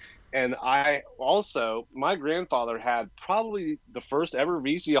kid. And my grandfather had probably the first ever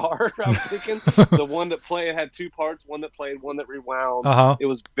VCR. I'm thinking the one that had two parts, one that played, one that rewound. It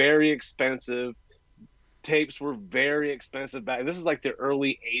was very expensive. Tapes were very expensive back. This is like the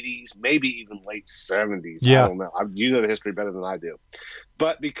early 80s, maybe even late 70s. Yeah. I don't know. You know the history better than I do.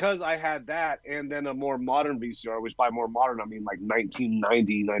 But because I had that and then a more modern VCR, which by more modern, I mean like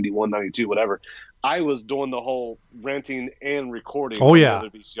 1990, 91, 92, whatever, I was doing the whole renting and recording. Oh, yeah.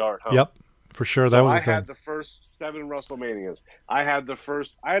 The VCR at home. Yep. For sure. So that was I had the first 7 WrestleManias. I had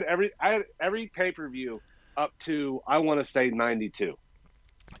every pay-per-view up to, I want to say 92.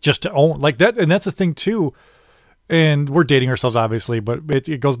 Just to own like that. And that's the thing too. And we're dating ourselves obviously, but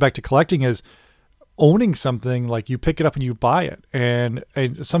it goes back to collecting is owning something. Like you pick it up and you buy it. And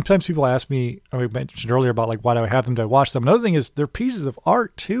sometimes people ask me, I mentioned earlier about like, why do I have them? Do I watch them? Another thing is they're pieces of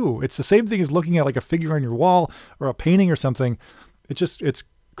art too. It's the same thing as looking at like a figure on your wall or a painting or something. It's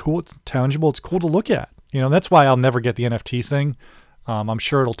cool. It's tangible. It's cool to look at, that's why I'll never get the NFT thing. I'm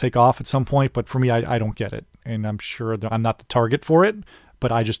sure it'll take off at some point, but for me, I don't get it. And I'm sure that I'm not the target for it,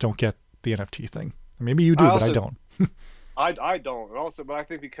 but I just don't get the NFT thing. Maybe you do, but I don't. I don't. And also, but I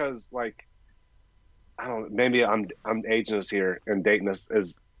think because like, I don't, maybe I'm aging us here and dating us,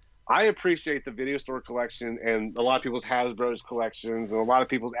 is I appreciate the video store collection and a lot of people's Hasbro's collections and a lot of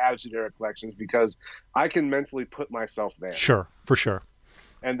people's Attitude Era collections because I can mentally put myself there. Sure, for sure.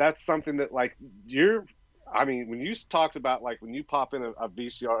 And that's something that like when you talked about like when you pop in a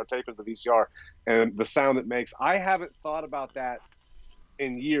VCR, a tape of the VCR and the sound it makes, I haven't thought about that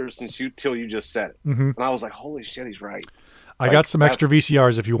in years till you just said it. And I was like, holy shit, he's right. I got some extra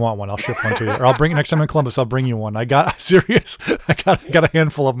VCRs if you want one. I'll ship one to you. Or I'll bring it next time in Columbus. I'll bring you one. I'm serious. I got a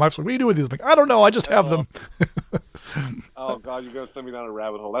handful of them. I was like, what do you do with these? I'm like, I don't know. I just have them. Oh, God, you're going to send me down a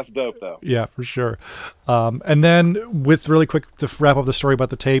rabbit hole. That's dope, though. Yeah, for sure. And then with really quick to wrap up the story about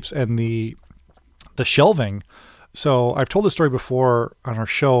the tapes and the shelving. So I've told this story before on our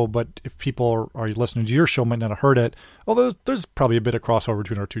show, but if people are listening to your show might not have heard it. Well, there's probably a bit of crossover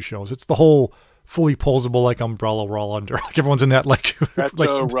between our two shows. It's the whole fully posable like umbrella we're all under. Like everyone's in that like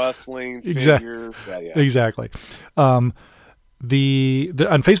retro wrestling figures. Yeah. Exactly. The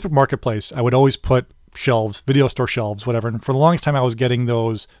on Facebook Marketplace, I would always put shelves, video store shelves, whatever. And for the longest time, I was getting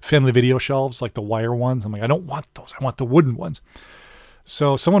those family video shelves, like the wire ones. I'm like, I don't want those. I want the wooden ones.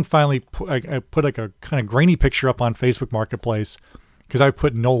 So someone finally I put like a kind of grainy picture up on Facebook Marketplace because I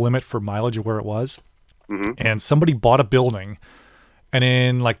put no limit for mileage of where it was. And somebody bought a building. And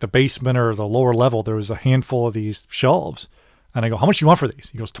in like the basement or the lower level, there was a handful of these shelves. And I go, how much do you want for these?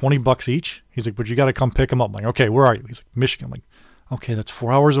 He goes, $20 each. He's like, but you got to come pick them up. I'm like, okay, where are you? He's like, Michigan. I'm like, okay, that's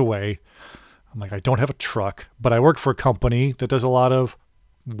 4 hours away. I'm like, I don't have a truck, but I work for a company that does a lot of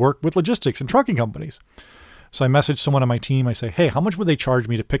work with logistics and trucking companies. So I messaged someone on my team. I say, hey, how much would they charge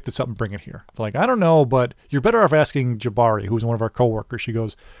me to pick this up and bring it here? They're like, I don't know, but you're better off asking Jabari, who's one of our coworkers. She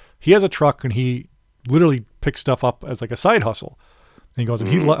goes, he has a truck and he literally picks stuff up as like a side hustle. And he goes,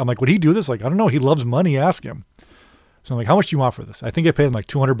 and I'm like, would he do this? Like, I don't know. He loves money. Ask him. So I'm like, how much do you want for this? I think I paid him like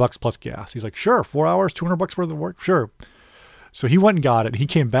 $200 plus gas. He's like, sure. 4 hours, $200 worth of work. Sure. So he went and got it. He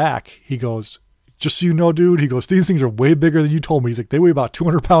came back. He goes, just so you know, dude, he goes, these things are way bigger than you told me. He's like, they weigh about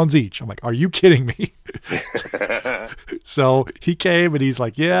 200 pounds each. I'm like, are you kidding me? So he came and he's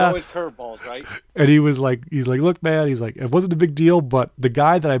like, yeah. There's always curveballs, right? And he's like, look, man, he's like, it wasn't a big deal, but the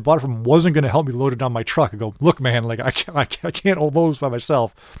guy that I bought it from wasn't going to help me load it on my truck. I go, look, man, like I can't hold those by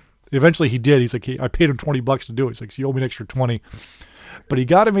myself. Eventually he did. He's like, I paid him $20 to do it. He's like, so you owe me an extra 20. But he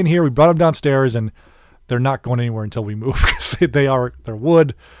got him in here. We brought him downstairs and they're not going anywhere until we move because they're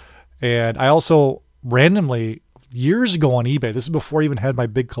wood. And I also randomly, years ago on eBay, this is before I even had my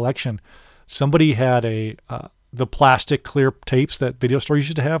big collection, somebody had the plastic clear tapes that video stores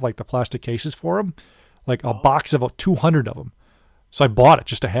used to have, like the plastic cases for them, like a box of 200 of them. So I bought it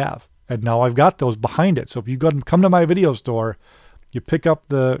just to have. And now I've got those behind it. So if you come to my video store, you pick up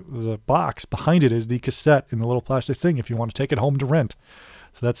the box. Behind it is the cassette in the little plastic thing if you want to take it home to rent.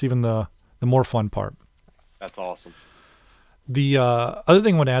 So that's even the more fun part. That's awesome. The other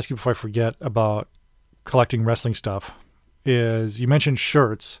thing I want to ask you before I forget about collecting wrestling stuff is you mentioned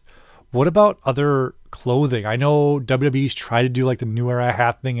shirts. What about other clothing? I know WWE's tried to do like the New Era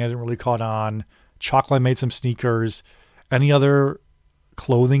hat thing, hasn't really caught on. Chocolate made some sneakers. Any other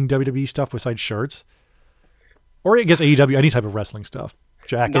clothing WWE stuff besides shirts? Or I guess AEW, any type of wrestling stuff,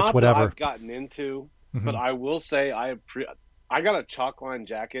 jackets, Not whatever. That I've gotten into, but I will say I got a Chalkline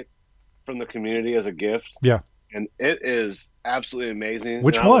jacket from the community as a gift. Yeah. And it is absolutely amazing.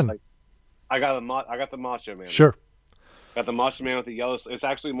 Which one? I got the Macho Man. Sure. Got the Macho Man with the yellow. It's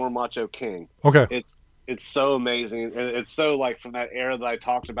actually more Macho King. Okay. It's so amazing, and it's so like from that era that I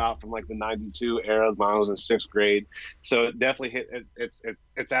talked about, from like the '92 era when I was in 6th grade. So it definitely hit.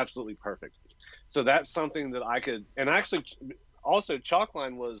 It's absolutely perfect. So that's something that I could, and actually, also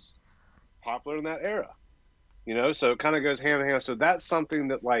Chalkline was popular in that era. So it kind of goes hand in hand. So that's something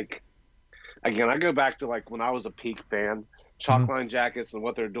that, like, again, I go back to like when I was a peak fan. Chalkline jackets and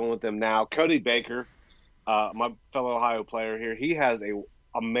what they're doing with them now. Cody Baker, my fellow Ohio player here, he has a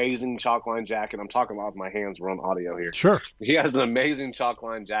amazing Chalkline jacket. I'm talking about with my hands. We're on audio here. Sure. He has an amazing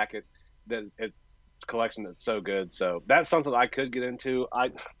Chalkline jacket that it's collection that's so good. So that's something I could get into.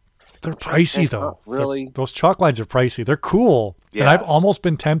 They're pricey though. Really? Those chalk lines are pricey. They're cool. Yes. And I've almost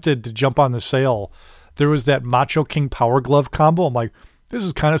been tempted to jump on the sale. There was that Macho King Power Glove combo. I'm like, this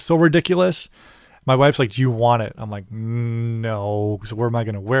is kind of so ridiculous. My wife's like, do you want it? I'm like, no. So where am I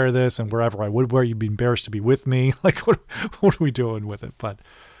going to wear this? And wherever I would wear, you'd be embarrassed to be with me. Like, what are we doing with it? But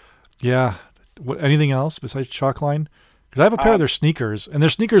yeah. Anything else besides chalk line? Because I have a pair of their sneakers, and their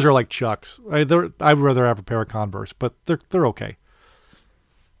sneakers are like Chucks. I'd rather have a pair of Converse, but they're okay.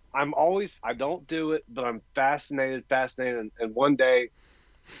 I don't do it, but I'm fascinated. And one day,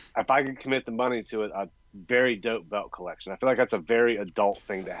 if I could commit the money to it, a very dope belt collection. I feel like that's a very adult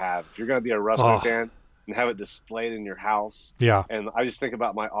thing to have. If you're going to be a wrestling fan and have it displayed in your house. Yeah. And I just think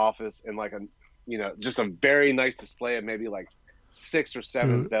about my office and like just a very nice display of maybe like 6 or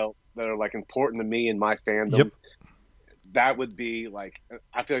 7 belts that are like important to me and my fandom. Yep. That would be like,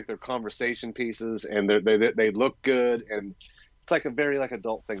 I feel like they're conversation pieces and they look good, and it's like a very like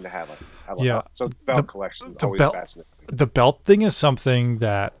adult thing to have. I love that. So belt collection is always fascinating. The belt thing is something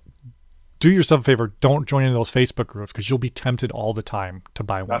that, do yourself a favor, don't join into those Facebook groups because you'll be tempted all the time to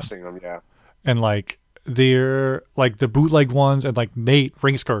buy one. I've seen them, yeah. And like they're like the bootleg ones, and like Nate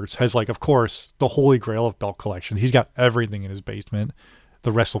Ring Skirts has like, of course, the holy grail of belt collection. He's got everything in his basement.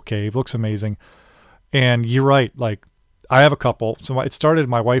 The Wrestle Cave looks amazing. And you're right, like I have a couple. So it started,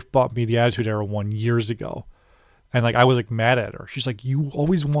 my wife bought me the Attitude Era one years ago. And like I was like mad at her. She's like, you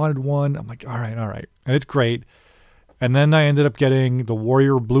always wanted one. I'm like, all right. And it's great. And then I ended up getting the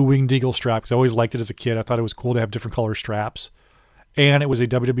Warrior Blue Winged Eagle strap because I always liked it as a kid. I thought it was cool to have different color straps. And it was a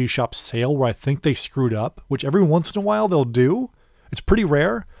WWE shop sale where I think they screwed up, which every once in a while they'll do. It's pretty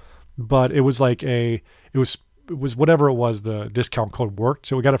rare, but it was like it was whatever it was, the discount code worked.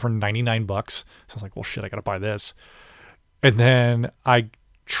 So we got it for $99. So I was like, well, shit, I got to buy this. And then I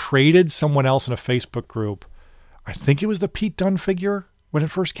traded someone else in a Facebook group. I think it was the Pete Dunne figure when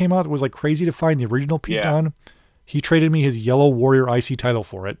it first came out. It was like crazy to find the original Pete Dunne. He traded me his Yellow Warrior IC title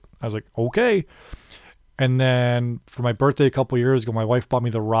for it. I was like, okay. And then for my birthday a couple years ago, my wife bought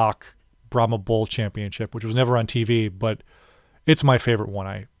me the Rock Brahma Bull Championship, which was never on TV, but it's my favorite one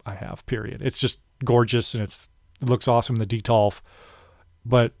I have, period. It's just gorgeous, and it looks awesome, the Detolf.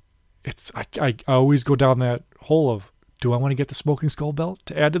 But I always go down that hole of, do I want to get the Smoking Skull belt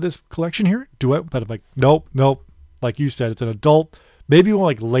to add to this collection here? But I'm like, nope. Like you said, it's an adult. Maybe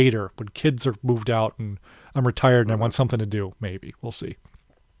like later when kids are moved out and I'm retired and I want something to do. Maybe. We'll see.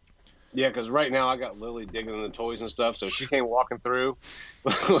 Yeah, because right now I got Lily digging in the toys and stuff, so she came walking through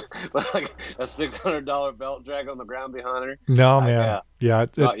with like a $600 belt dragging on the ground behind her. No, man. Yeah,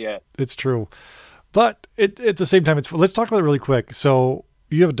 it's true. But at the same time, let's talk about it really quick. So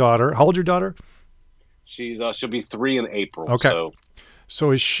you have a daughter. How old is your daughter? She'll be 3 in April. Okay.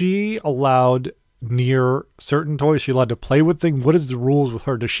 So is she allowed near certain toys? Is she allowed to play with things? What is the rules with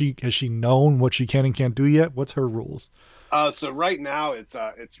her? Has she known what she can and can't do yet? What's her rules? So right now it's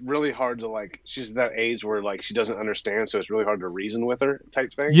really hard to, like, she's at that age where like she doesn't understand, so it's really hard to reason with her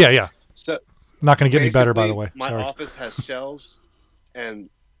type thing. Yeah. So not going to get any better, by the way. My office has shelves, and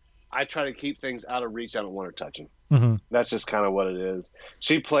I try to keep things out of reach. I don't want her touching. Mm-hmm. That's just kind of what it is.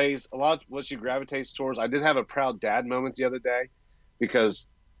 She plays a lot. What she gravitates towards. I did have a proud dad moment the other day because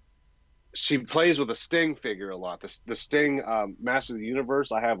she plays with a Sting figure a lot. The Sting Master of the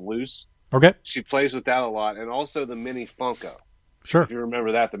Universe I have loose. Okay. She plays with that a lot, and also the mini Funko. Sure. If you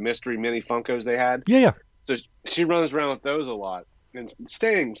remember that, the mystery mini Funkos they had. Yeah. So she runs around with those a lot. And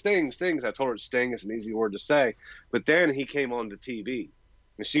Sting. I told her it's Sting. It's an easy word to say. But then he came on the TV,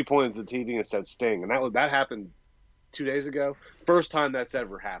 and she pointed to the TV and said Sting, and that happened 2 days ago. First time that's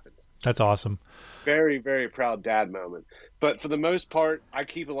ever happened. That's awesome. Very, very proud dad moment. But for the most part, I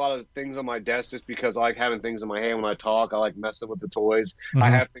keep a lot of things on my desk just because I like having things in my hand when I talk. I like messing with the toys. Mm-hmm. I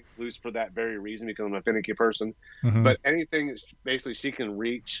have things loose for that very reason because I'm a finicky person. Mm-hmm. But anything basically she can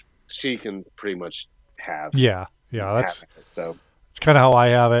reach, she can pretty much have. Yeah. That's so. It's kind of how I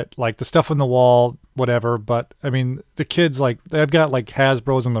have it. Like the stuff on the wall, whatever. But I mean, the kids, like, they've got like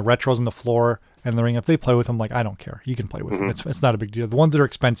Hasbro's and the retros on the floor and the ring. If they play with them, like, I don't care. You can play with them. It's not a big deal. The ones that are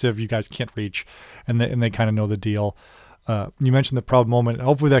expensive, you guys can't reach, and they kind of know the deal. You mentioned the proud moment.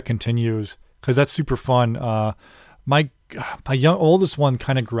 Hopefully that continues because that's super fun. My oldest one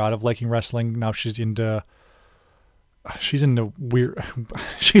kind of grew out of liking wrestling. Now she's into weird.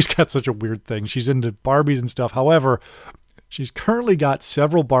 She's got such a weird thing. She's into Barbies and stuff. However, she's currently got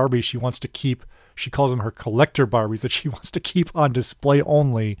several Barbies she wants to keep. She calls them her collector Barbies that she wants to keep on display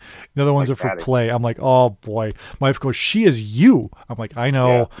only. The other ones are for play. I'm like, oh boy. My wife goes, she is you. I'm like, I know.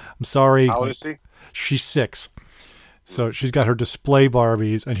 Yeah. I'm sorry. How old is she? She's 6. So she's got her display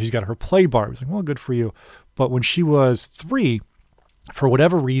Barbies and she's got her play Barbies. Like, well, good for you. But when she was 3, for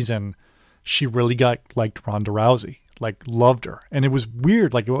whatever reason, she really liked Ronda Rousey, like loved her. And it was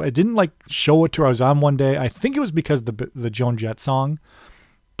weird. Like I didn't like show it to her. I was on one day. I think it was because the Joan Jett song,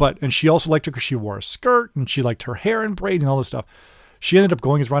 and she also liked her because she wore a skirt and she liked her hair and braids and all this stuff. She ended up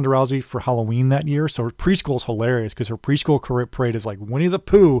going as Ronda Rousey for Halloween that year. So her preschool is hilarious because her preschool parade is like Winnie the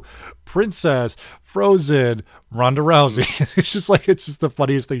Pooh, Princess, Frozen, Ronda Rousey. It's just the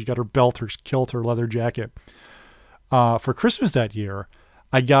funniest thing. She got her belt, her kilt, her leather jacket. For Christmas that year,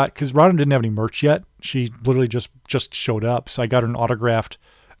 I got, because Ronda didn't have any merch yet. She literally just showed up. So I got her an autographed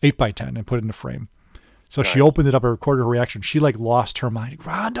 8x10 and put it in a frame. So She opened it up. I recorded her reaction. She like lost her mind.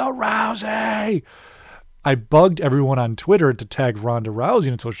 Ronda Rousey. I bugged everyone on Twitter to tag Ronda Rousey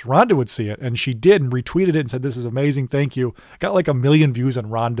and so Ronda would see it. And she did and retweeted it and said, "This is amazing. Thank you." Got like 1 million views on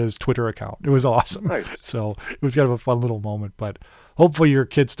Ronda's Twitter account. It was awesome. Nice. So it was kind of a fun little moment, but hopefully your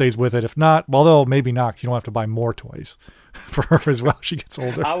kid stays with it. If not, although maybe not, 'cause you don't have to buy more toys for her as well. She gets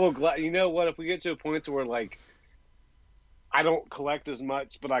older. I will you know what, if we get to a point to where like, I don't collect as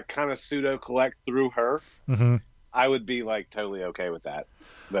much, but I kind of pseudo collect through her, I would be like totally okay with that.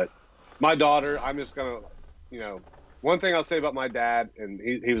 But my daughter, I'm just gonna, one thing I'll say about my dad, and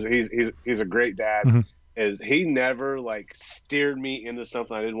he's a great dad, is he never like steered me into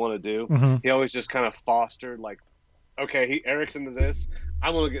something I didn't want to do. He always just kind of fostered like, okay, Eric's into this,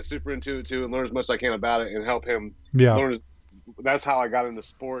 I'm gonna get super into it too and learn as much as I can about it and help him learn. That's how I got into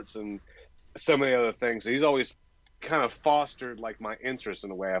sports and so many other things. He's always kind of fostered like my interest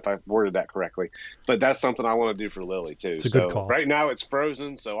in a way, if I've worded that correctly. But that's something I want to do for Lily too. It's a good call. Right now it's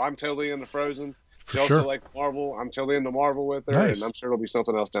Frozen, so I'm totally into Frozen. She also likes Marvel. I'm totally into Marvel with her, and I'm sure it'll be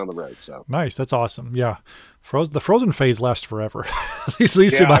something else down the road. So nice, that's awesome. Yeah, the Frozen phase lasts forever, at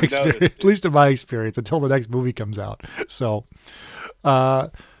least in my experience. At least in my experience, until the next movie comes out. So,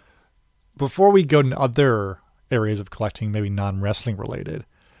 before we go to other areas of collecting, maybe non-wrestling related,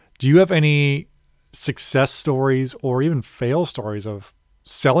 do you have any success stories or even fail stories of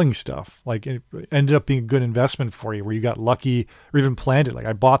selling stuff? Like it ended up being a good investment for you, where you got lucky or even planned it. Like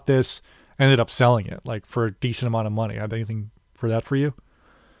I bought this, ended up selling it like for a decent amount of money. Have anything for that for you?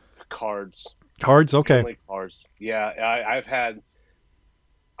 Cards. Okay. Cards. Yeah.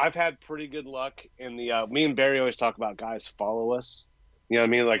 I've had pretty good luck in the, me and Barry always talk about guys follow us. You know what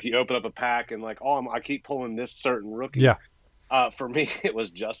I mean? Like you open up a pack and like, I keep pulling this certain rookie. Yeah. For me, it was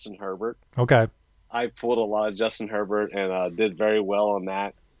Justin Herbert. Okay. I pulled a lot of Justin Herbert and did very well on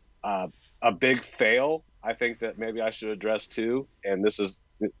that. A big fail, I think that maybe I should address too. And this is,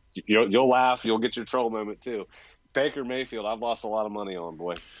 you'll laugh, you'll get your troll moment too. Baker Mayfield, I've lost a lot of money on,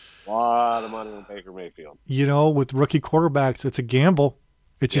 boy. A lot of money on Baker Mayfield. With rookie quarterbacks, it's a gamble.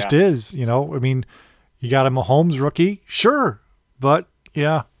 It just is, I mean, you got a Mahomes rookie, sure. But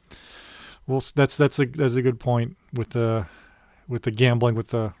yeah, well, that's a good point with the gambling with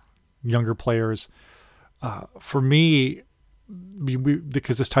the younger players. For me,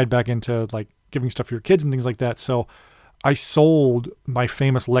 because this tied back into like giving stuff to your kids and things like that. So I sold my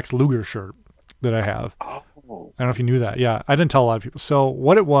famous Lex Luger shirt that I have. Oh. I don't know if you knew that. Yeah, I didn't tell a lot of people. So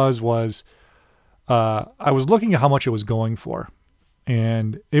what it was I was looking at how much it was going for,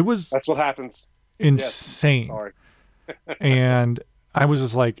 and that's what happens. Insane. Yes. Sorry. And I was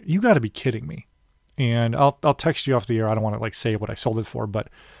just like, you got to be kidding me. And I'll text you off the air. I don't want to like say what I sold it for, but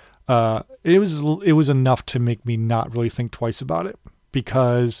it was enough to make me not really think twice about it,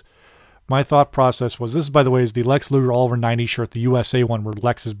 because my thought process was, this, by the way, is the Lex Luger all over 90 shirt, the USA one where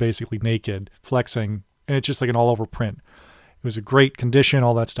Lex is basically naked flexing, and it's just like an all over print. It was a great condition,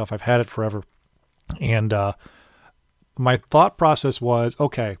 all that stuff. I've had it forever. And my thought process was,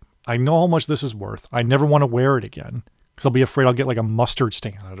 okay, I know how much this is worth. I never want to wear it again because I'll be afraid I'll get like a mustard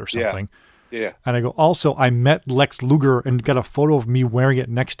stain on it or something. Yeah. And I go, also, I met Lex Luger and got a photo of me wearing it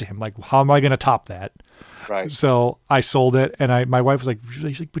next to him. Like, how am I going to top that? Right. So I sold it, and my wife was like,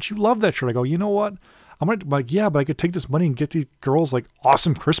 but you love that shirt. I go, you know what? I'm like, yeah, but I could take this money and get these girls like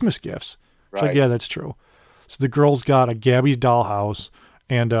awesome Christmas gifts. She's like, yeah, that's true. So the girls got a Gabby's dollhouse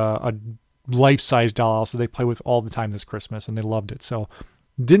and a life-size dollhouse that they play with all the time this Christmas, and they loved it. So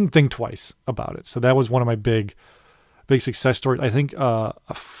didn't think twice about it. So that was one of my big success stories. I think a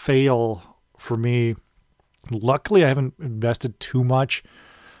fail for me, luckily I haven't invested too much,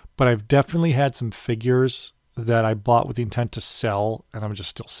 but I've definitely had some figures that I bought with the intent to sell, and I'm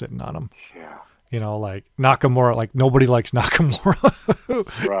just still sitting on them. Yeah. Like Nakamura, like nobody likes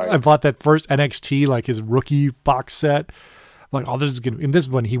Nakamura. Right. I bought that first NXT, like his rookie box set. I'm like, this is good. And this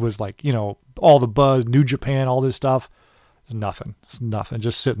one, he was like, all the buzz, New Japan, all this stuff. It's nothing.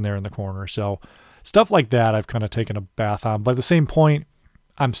 Just sitting there in the corner. So stuff like that, I've kind of taken a bath on. But at the same point,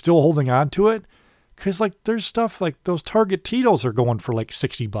 I'm still holding on to it Because like there's stuff like those Target Tito's are going for like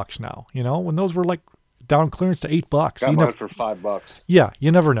 $60 now, when those were like down clearance to $8. Got mine for $5. Yeah,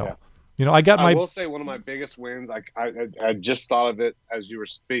 you never know. Yeah. I will say one of my biggest wins. I just thought of it as you were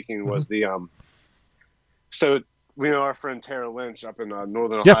speaking was the So we know our friend Tara Lynch up in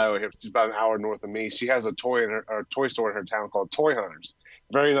northern Ohio here. She's about an hour north of me. She has a toy store in her town called Toy Hunters.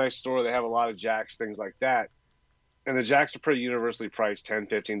 Very nice store. They have a lot of jacks, things like that. And the jacks are pretty universally priced, $10,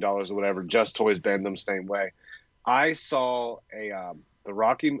 $15 or whatever. Just Toys bend them same way. I saw the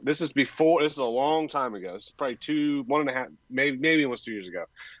Rocky. This is a long time ago. This is probably 1.5, maybe almost 2 years ago.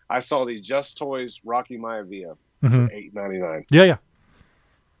 I saw the Just Toys Rocky Maivia for $8.99. Yeah.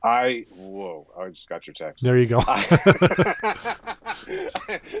 I just got your text. There you go. About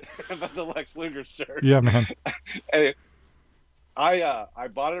the Lex Luger shirt. Yeah, man. And I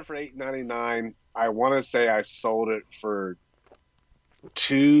bought it for $8.99. I want to say I sold it for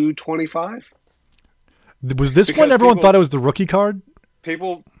 $2.25. Was this one everyone thought it was the rookie card?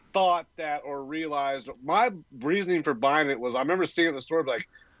 People thought that or realized. My reasoning for buying it was I remember seeing it in the store, like,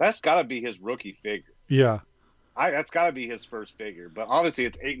 that's got to be his rookie figure. Yeah. That's got to be his first figure. But obviously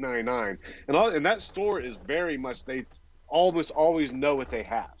it's $8.99. And that store is very much, they almost always know what they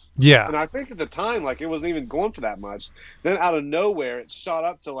have. Yeah. And I think at the time, like, it wasn't even going for that much. Then out of nowhere, it shot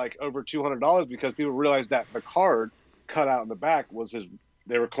up to like over $200 because people realized that the card cut out in the back was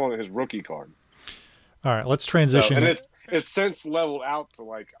they were calling it his rookie card. All right, let's transition. And it's since leveled out to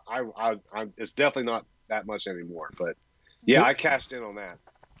like, it's definitely not that much anymore. But yeah, I cashed in on that.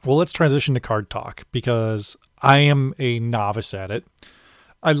 Well, let's transition to card talk because I am a novice at it.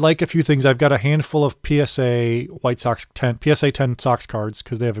 I like a few things. I've got a handful of PSA 10 Sox cards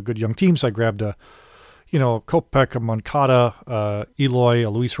because they have a good young team. So I grabbed a Kopech, a Moncada, Eloy,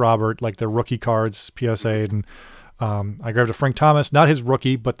 a Luis Robert, like their rookie cards, PSA. And I grabbed a Frank Thomas, not his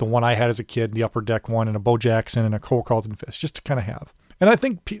rookie, but the one I had as a kid, the Upper Deck one, and a Bo Jackson and a Cole Carlton Fisk, just to kind of have. And I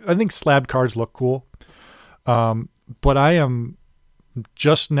think slab cards look cool. But I am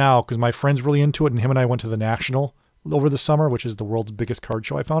just now, because my friend's really into it, and him and I went to the National over the summer, which is the world's biggest card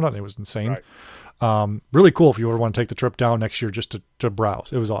show I found out, and it was insane. Right. Really cool if you ever want to take the trip down next year just to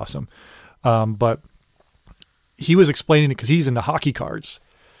browse. It was awesome. But he was explaining it because he's into hockey cards,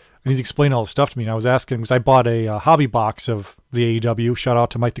 and he's explaining all the stuff to me. And I was asking because I bought a hobby box of the AEW. Shout out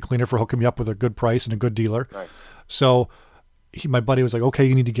to Mike the Cleaner for hooking me up with a good price and a good dealer. Nice. So my buddy was like, okay,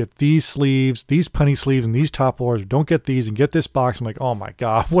 you need to get these sleeves, these penny sleeves, and these top loaders. Don't get these and get this box. I'm like, oh my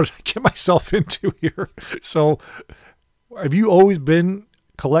God, what did I get myself into here? So have you always been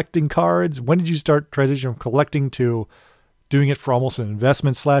collecting cards? When did you start transitioning from collecting to doing it for almost an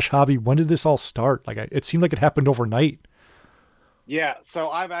investment / hobby? When did this all start? Like, it seemed like it happened overnight. Yeah. So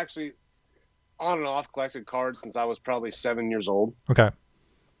I've actually on and off collected cards since I was probably 7 years old. Okay.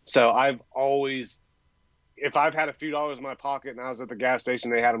 So I've always, if I've had a few dollars in my pocket and I was at the gas station,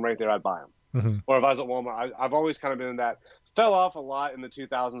 they had them right there, I'd buy them. Mm-hmm. Or if I was at Walmart, I've always kind of been in that. Fell off a lot in the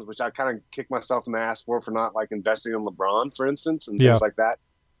 2000s, which I kind of kicked myself in the ass for not like investing in LeBron, for instance, and things like that.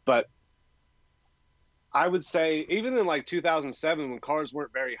 But I would say even in like 2007, when cards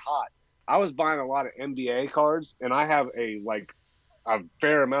weren't very hot, I was buying a lot of NBA cards, and I have a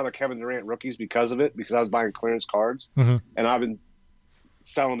fair amount of Kevin Durant rookies because of it, because I was buying clearance cards, and I've been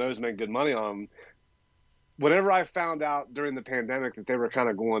selling those and making good money on them. Whenever I found out during the pandemic that they were kind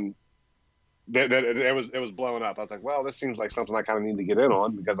of going, that it was blowing up, I was like, well, this seems like something I kind of need to get in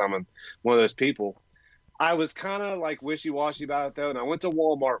on because I'm one of those people. I was kind of like wishy-washy about it though, and I went to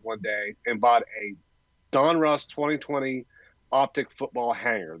Walmart one day and bought a Don Russ 2020 Optic football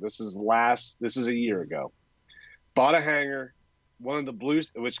hanger. This is a year ago. Bought a hanger, one of the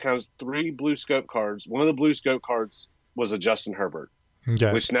blues, which counts 3 blue scope cards. One of the blue scope cards was a Justin Herbert,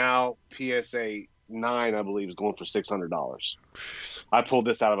 which now PSA 9, I believe, is going for $600. I pulled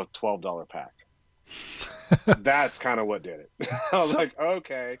this out of a $12 pack. That's kind of what did it. I was like,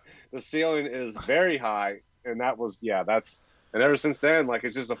 okay, the ceiling is very high, and that was and ever since then, like,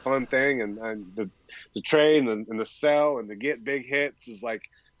 it's just a fun thing, and the trade and the sell and to get big hits is like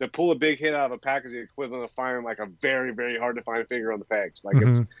to pull a big hit out of a pack is the equivalent of finding like a very, very hard to find figure on the pegs. Like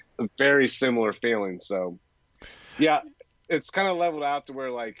it's a very similar feeling. So yeah, it's kind of leveled out to where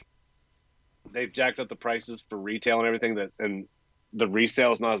like they've jacked up the prices for retail and everything, and the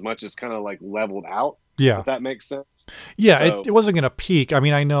resale is not as much. It's kind of like leveled out. Yeah. If that makes sense. Yeah. So, it wasn't going to peak. I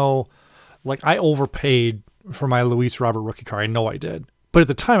mean, I know like I overpaid for my Luis Robert rookie card. I know I did. But at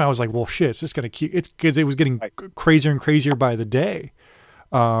the time I was like, well, shit, it's just going to keep, it's because it was getting crazier and crazier by the day.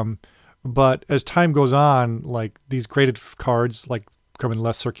 But as time goes on, like these graded cards, like becoming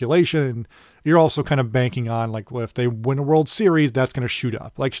less circulation. And you're also kind of banking on like, well, if they win a World Series, that's going to shoot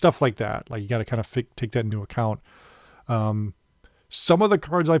up, like stuff like that. Like you got to kind of take that into account. Some of the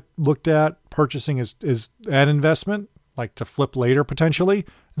cards I looked at purchasing is an investment, like to flip later potentially.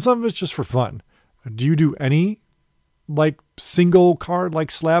 And some of it's just for fun. Do you do any like single card,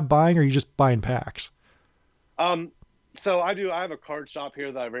 like slab buying, or are you just buying packs? So I have a card shop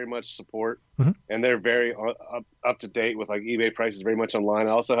here that I very much support, Mm-hmm. and they're very up to date with like eBay prices, very much online.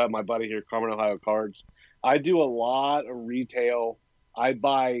 I also have my buddy here, Carmen, Ohio Cards. I do a lot of retail. I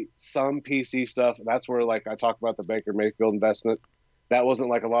buy some PC stuff. That's where like I talk about the Baker Mayfield investment. That wasn't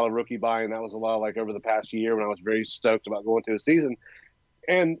like a lot of rookie buying. That was a lot of like over the past year when I was very stoked about going to a season.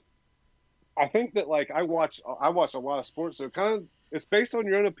 And I think that like I watch a lot of sports, so it's based on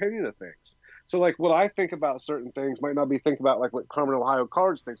your own opinion of things. So like what I think about certain things might not be think about like what Carmen Ohio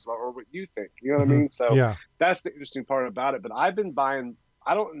Cards thinks about or what you think. You know what I mean? So that's the interesting part about it. But I've been buying.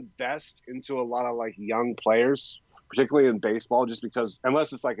 I don't invest into a lot of like young players, particularly in baseball, just because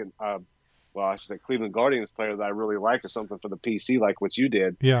unless it's like I should say Cleveland Guardians player that I really like or something for the PC, like what you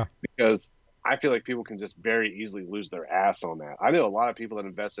did. Yeah. Because I feel like people can just very easily lose their ass on that. I know a lot of people that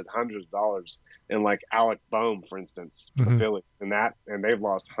invested hundreds of dollars in like Alec Boehm, for instance, for the Phillies, and they've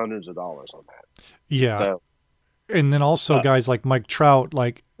lost hundreds of dollars on that. Yeah. So, and then also guys like Mike Trout,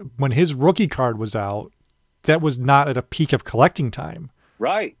 like when his rookie card was out, that was not at a peak of collecting time.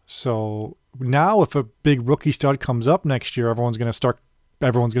 Right. So now if a big rookie stud comes up next year, everyone's going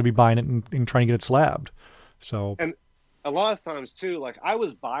to be buying it and trying to get it slabbed. So, and a lot of times too, like I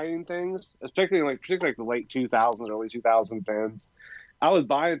was buying things, particularly like the late 2000s, early 2010s. I was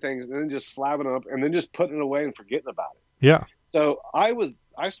buying things and then just slabbing them up and then just putting it away and forgetting about it. Yeah. So I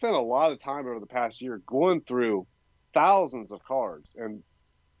spent a lot of time over the past year going through thousands of cards and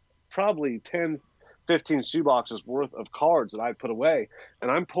probably 10, 15 shoeboxes worth of cards that I put away.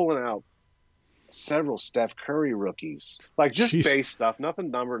 And I'm pulling out several Steph Curry rookies, like just base stuff, nothing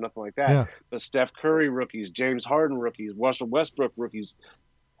numbered, nothing like that. Yeah. But Steph Curry rookies, James Harden rookies, Russell Westbrook rookies.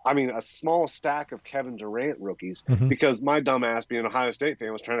 I mean, a small stack of Kevin Durant rookies because my dumbass, being an Ohio State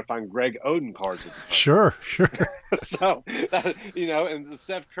fan, was trying to find Greg Oden cards at the time. Sure. So, and the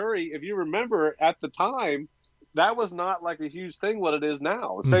Steph Curry, if you remember at the time, that was not like a huge thing what it is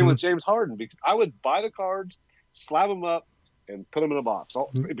now. The same with James Harden, because I would buy the cards, slab them up, and put them in a box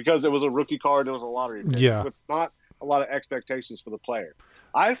because it was a rookie card. It was a lottery pick with not a lot of expectations for the player.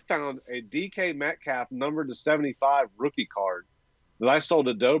 I found a DK Metcalf numbered to 75 rookie card that I sold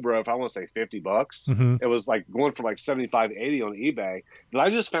to Dobro for, I want to say $50. It was like going for like 75, 80 on eBay that I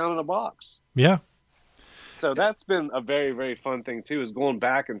just found in a box. Yeah. So that's been a very, very fun thing too, is going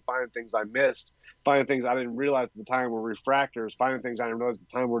back and finding things I missed, finding things I didn't realize at the time were refractors, finding things I didn't realize at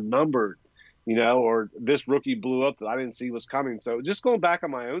the time were numbered. Or this rookie blew up that I didn't see was coming. So just going back on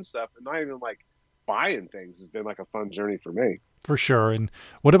my own stuff and not even like buying things has been like a fun journey for me. For sure. And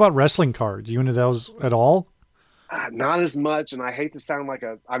what about wrestling cards? You into those at all? Not as much. And I hate to sound like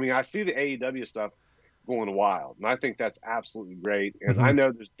I see the AEW stuff going wild, and I think that's absolutely great. And I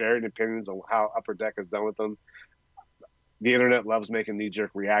know there's varied opinions on how Upper Deck has done with them. The internet loves making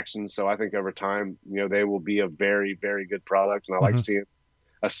knee-jerk reactions. So I think over time, they will be a very, very good product. And I like seeing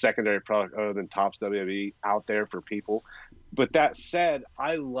a secondary product other than Topps WWE out there for people. But that said,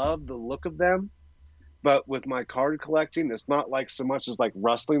 I love the look of them. But with my card collecting, it's not like so much as like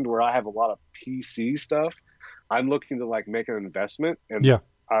wrestling where I have a lot of PC stuff. I'm looking to like make an investment and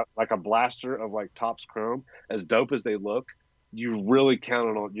like a blaster of like Topps Chrome, as dope as they look, you really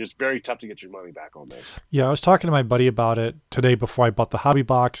count on. It's very tough to get your money back on those. Yeah, I was talking to my buddy about it today before I bought the hobby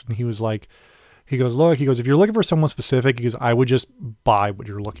box, and he was like, he goes, if you're looking for someone specific, he goes, I would just buy what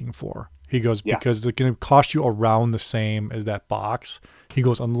you're looking for. He goes, because it's going to cost you around the same as that box. He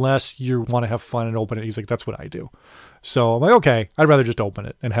goes, unless you want to have fun and open it. He's like, that's what I do. So I'm like, okay, I'd rather just open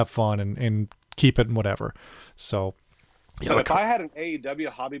it and have fun and keep it and whatever. So if I had an AEW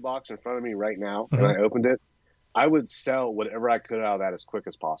hobby box in front of me right now and I opened it, I would sell whatever I could out of that as quick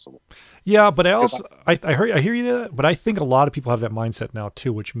as possible. Yeah, but I hear you there, but I think a lot of people have that mindset now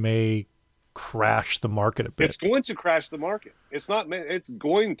too, which may crash the market a bit. It's going to crash the market. It's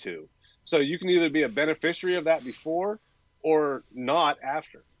going to. So you can either be a beneficiary of that before or not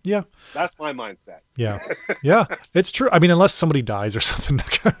after. Yeah. That's my mindset. Yeah. Yeah. It's true. I mean, unless somebody dies or something.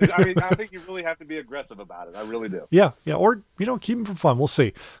 I think you really have to be aggressive about it. I really do. Yeah. Yeah. Or, keep them for fun. We'll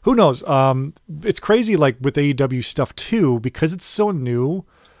see. Who knows? It's crazy, like with AEW stuff too, because it's so new,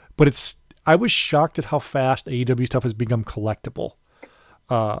 but I was shocked at how fast AEW stuff has become collectible.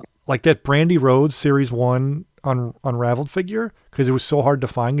 Like that Brandy Rhodes Series 1 Unraveled figure, because it was so hard to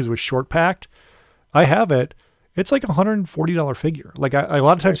find because it was short packed. I have it. It's like $140 figure. Like a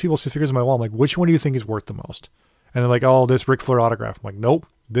lot of times people see figures on my wall. I'm like, which one do you think is worth the most? And they're like, oh, this Ric Flair autograph. I'm like, nope,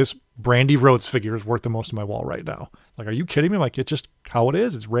 this Brandy Rhodes figure is worth the most on my wall right now. Like, are you kidding me? Like, it's just how it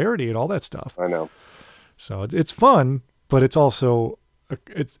is. It's rarity and all that stuff. I know. So it's fun, but it's also,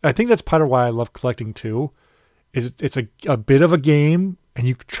 I think that's part of why I love collecting too, is it's a bit of a game, and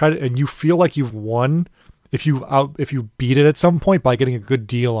you and you feel like you've won if you beat it at some point by getting a good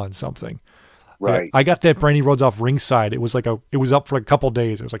deal on something. Right. Like, I got that Brandy Rhodes off ringside. It was up for a couple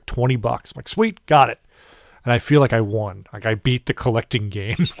days. It was like $20. I'm like, sweet, got it. And I feel like I won. Like I beat the collecting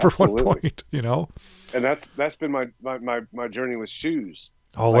game for Absolutely. one point, you know? And that's been my journey with shoes.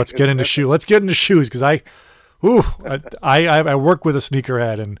 Oh, Like, let's get into shoes. Let's get into shoes, because I work with a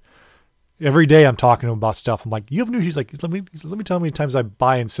sneakerhead, and every day I'm talking to him about stuff. I'm like, you have new shoes? Like, let me tell you how many times I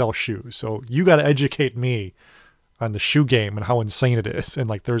buy and sell shoes. So you got to educate me on the shoe game and how insane it is. And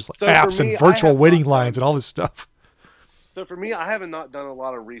like, there's apps and virtual waiting lines and all this stuff. So for me, I haven't not done a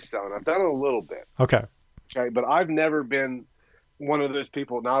lot of reselling. I've done a little bit. Okay. Okay, but I've never been one of those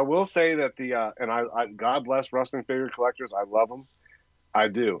people. Now I will say that I God bless wrestling figure collectors. I love them. I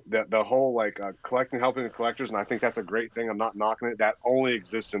do. The whole collecting, helping the collectors, and I think that's a great thing. I'm not knocking it. That only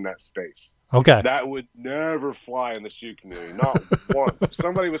exists in that space. Okay. That would never fly in the shoe community. Not once. If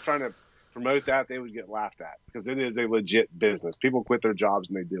somebody was trying to promote that, they would get laughed at, because it is a legit business. People quit their jobs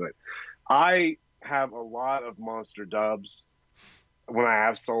and they do it. I have a lot of monster dubs when I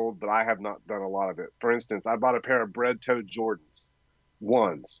have sold, but I have not done a lot of it. For instance, I bought a pair of bread-toed Jordans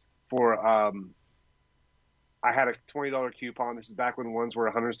ones for I had a $20 coupon. This is back when ones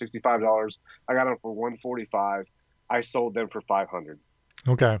were $165. I got them for $145. I sold them for $500.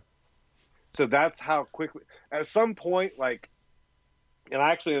 Okay. So that's how quickly. At some point, and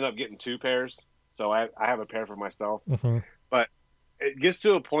I actually ended up getting two pairs. So I have a pair for myself. Mm-hmm. But it gets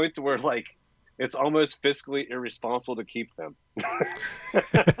to a point to where it's almost fiscally irresponsible to keep them.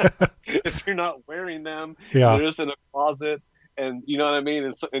 If you're not wearing them, Yeah. they're just in a closet. And you know what I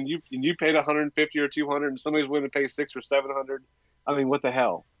mean? And you paid $150 or $200, and somebody's willing to pay $600 or $700. I mean, what the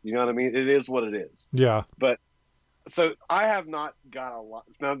hell? You know what I mean? It is what it is. Yeah. But so I have not got a lot.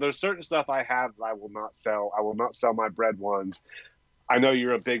 Now there's certain stuff I have that I will not sell. I will not sell my bread ones. I know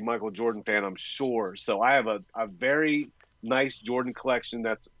you're a big Michael Jordan fan, I'm sure. So I have a very nice Jordan collection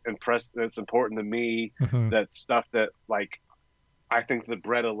that's important to me. Mm-hmm. That's stuff that I think the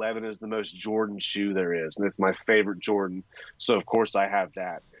Bread 11 is the most Jordan shoe there is, and it's my favorite Jordan. So, of course, I have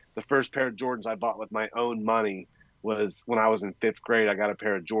that. The first pair of Jordans I bought with my own money was when I was in 5th grade. I got a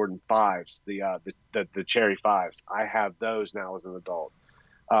pair of Jordan 5s, the Cherry 5s. I have those now as an adult.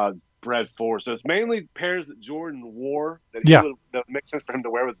 Bread 4. So it's mainly pairs that Jordan wore that makes sense for him to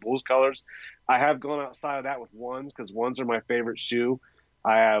wear with Bulls colors. I have gone outside of that with ones, because ones are my favorite shoe.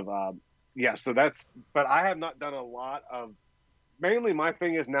 I have, so that's, but I have not done a lot of. Mainly my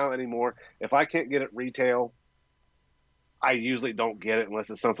thing is now anymore, if I can't get it retail, I usually don't get it unless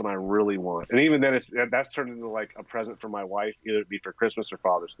it's something I really want. And even then, that's turned into a present for my wife, either it be for Christmas or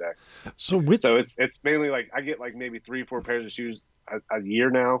Father's Day. So it's mainly I get maybe 3-4 pairs of shoes a year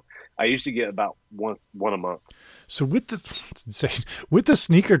now. I used to get about one a month. So with the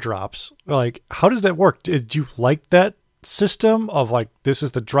sneaker drops, how does that work? Did you like that system of this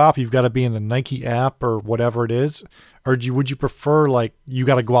is the drop, you've got to be in the Nike app or whatever it is? Or would you prefer you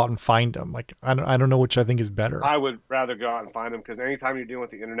got to go out and find them? I don't know which I think is better. I would rather go out and find them, because anytime you're dealing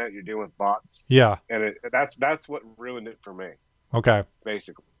with the internet, you're dealing with bots. Yeah, and that's what ruined it for me. Okay,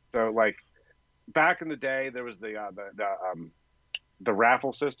 basically. So back in the day, there was the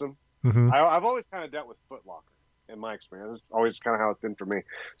raffle system. Mm-hmm. I've always kind of dealt with Foot Locker in my experience. It's always kind of how it's been for me.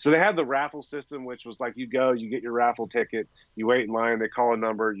 So they had the raffle system, which was you go, you get your raffle ticket, you wait in line, they call a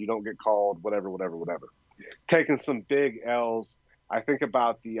number, you don't get called, whatever. Taking some big L's. I think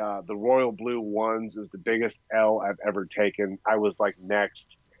about the royal blue ones is the biggest L I've ever taken. I was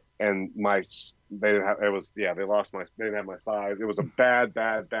next, and they didn't have my size. It was a bad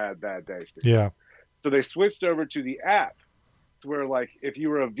day, Steve. Yeah. So they switched over to the app, to where if you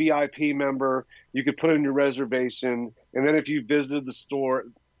were a VIP member, you could put in your reservation, and then if you visited the store,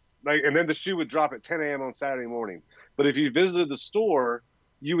 and then the shoe would drop at 10 a.m. on Saturday morning. But if you visited the store,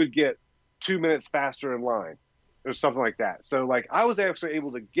 you would get 2 minutes faster in line, or something like that. So I was actually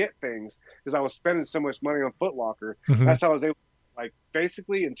able to get things because I was spending so much money on Foot Locker. Mm-hmm. That's how I was able.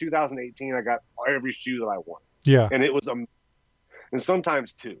 Basically in 2018, I got every shoe that I wanted. Yeah, and it was and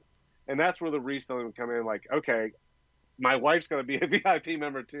sometimes two, and that's where the reselling would come in. Okay, my wife's going to be a VIP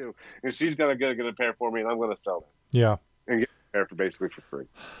member too, and she's going to get a pair for me, and I'm going to sell them. Yeah, and get a pair for basically for free.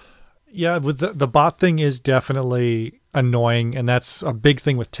 Yeah, with the bot thing is definitely annoying, and that's a big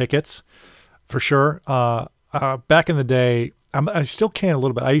thing with tickets, for sure. back in the day, I still can a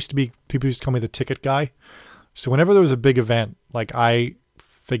little bit. People used to call me the ticket guy. So whenever there was a big event, like I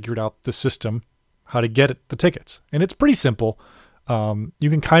figured out the system, how to get the tickets. And it's pretty simple. You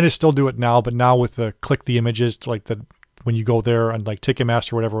can kind of still do it now, but now with the click the images, when you go there and like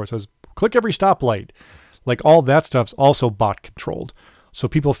Ticketmaster or whatever, it says click every stoplight. Like all that stuff's also bot controlled. So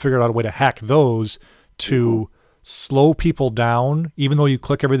people figured out a way to hack those to slow people down, even though you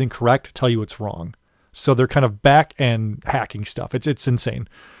click everything correct, tell you it's wrong. So they're kind of back end hacking stuff. It's insane.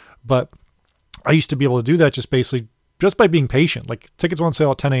 But I used to be able to do that just by being patient. Like tickets went on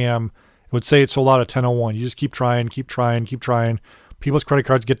sale at 10 a.m. It would say it's sold out at 10:01. You just keep trying. People's credit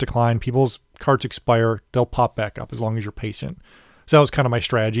cards get declined. People's cards expire. They'll pop back up as long as you're patient. So that was kind of my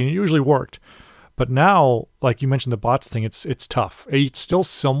strategy, and it usually worked. But now, like you mentioned the bots thing, it's tough. It's still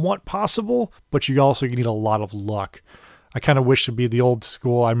somewhat possible, but you need a lot of luck. I kind of wish to be the old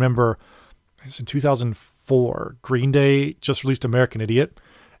school. I remember it was in 2004, Green Day just released American Idiot,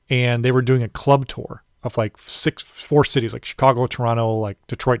 and they were doing a club tour of like 4 cities, like Chicago, Toronto, like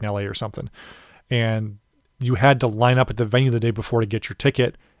Detroit, and LA or something. And you had to line up at the venue the day before to get your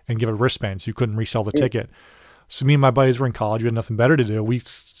ticket and give a wristband, so you couldn't resell the ticket. So me and my buddies were in college. We had nothing better to do. We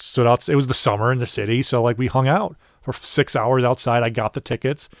stood out. It was the summer in the city. So like we hung out for 6 hours outside. I got the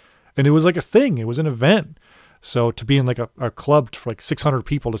tickets and it was like a thing. It was an event. So to be in like a club for like 600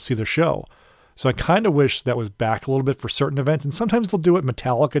 people to see the show. So I kind of wish that was back a little bit for certain events. And sometimes they'll do it.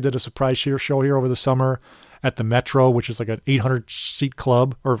 Metallica did a surprise show here over the summer at the Metro, which is like an 800 seat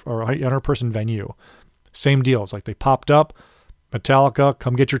club or 800 person venue. Same deal. It's like they popped up. Metallica,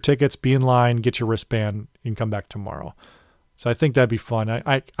 come get your tickets, be in line, get your wristband, you can come back tomorrow. So I think that'd be fun.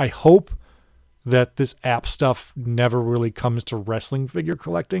 I hope that this app stuff never really comes to wrestling figure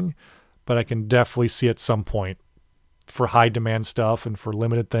collecting, but I can definitely see at some point for high demand stuff and for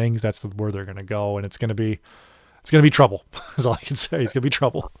limited things, that's where they're going to go. And it's going to be trouble. That's all I can say. It's going to be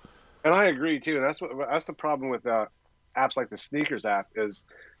trouble. And I agree too. And that's the problem with apps like the sneakers app is,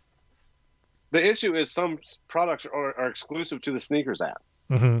 the issue is some products are exclusive to the sneakers app.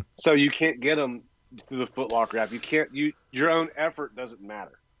 Mm-hmm. So you can't get them through the Foot Locker app. Your own effort doesn't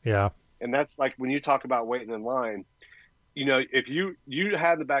matter. Yeah. And that's like when you talk about waiting in line, if you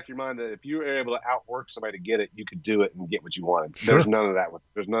had in the back of your mind that if you were able to outwork somebody to get it, you could do it and get what you wanted. Sure. There's none of that with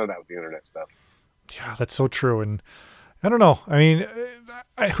the internet stuff. Yeah, that's so true. And I don't know. I mean,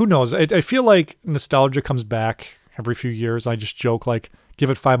 who knows? I feel like nostalgia comes back every few years. I just joke like, give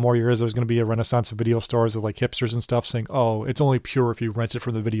it 5 more years, there's going to be a renaissance of video stores with like hipsters and stuff saying, oh, it's only pure if you rent it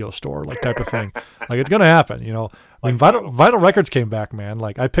from the video store, like type of thing. Like it's going to happen, I mean, vinyl records came back, man.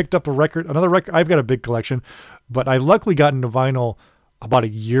 Like I picked up another record. I've got a big collection, but I luckily got into vinyl about a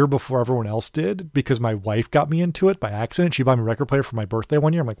year before everyone else did because my wife got me into it by accident. She bought me a record player for my birthday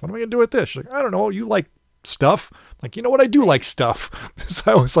one year. I'm like, what am I going to do with this? She's like, I don't know. You like stuff? I'm like, you know what? I do like stuff.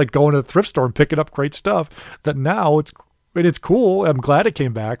 So I was like going to the thrift store and picking up great stuff that now it's cool. I'm glad it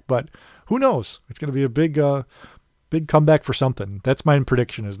came back, but who knows? It's going to be a big comeback for something. That's my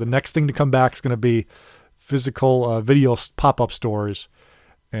prediction is the next thing to come back is going to be physical video pop-up stores.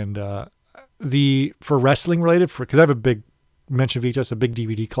 And for wrestling related, because I have a big mention VHS, a big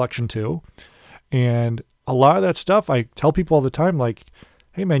DVD collection too. And a lot of that stuff, I tell people all the time, like,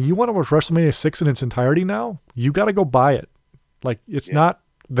 hey man, you want to watch WrestleMania 6 in its entirety now? You got to go buy it. Like it's not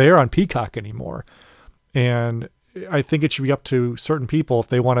there on Peacock anymore. And I think it should be up to certain people if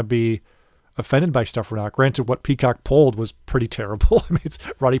they want to be offended by stuff or not. Granted, what Peacock pulled was pretty terrible. I mean, it's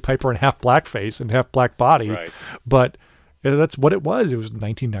Roddy Piper in half blackface and half black body, right. But that's what it was. It was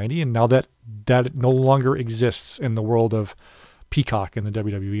 1990, and now that no longer exists in the world of Peacock and the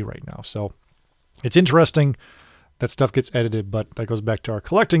WWE right now. So it's interesting that stuff gets edited, but that goes back to our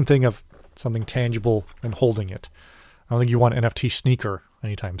collecting thing of something tangible and holding it. I don't think you want an NFT sneaker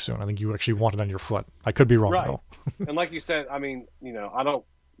anytime soon. I think you actually want it on your foot. I could be wrong though. And like you said, I mean, I don't,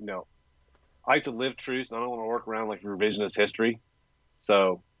 I like to live truths and I don't want to work around like revisionist history.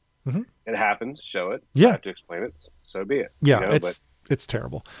 So It happens, show it. Yeah. I have to explain it. So be it. Yeah. It's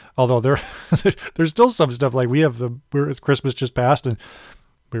terrible. Although there's still some stuff like it's Christmas just passed and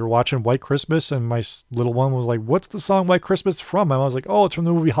we were watching White Christmas and my little one was like, what's the song White Christmas from? And I was like, oh, it's from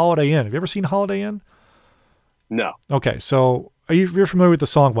the movie Holiday Inn. Have you ever seen Holiday Inn? No. Okay, so you're familiar with the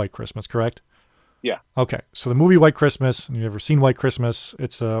song White Christmas, correct? Yeah. Okay, so the movie White Christmas, and you've ever seen White Christmas,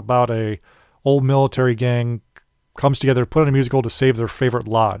 it's about a old military gang comes together to put on a musical to save their favorite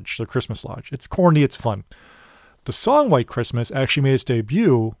lodge, their Christmas lodge. It's corny, it's fun. The song White Christmas actually made its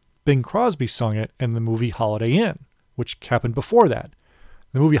debut. Bing Crosby sung it in the movie Holiday Inn, which happened before that.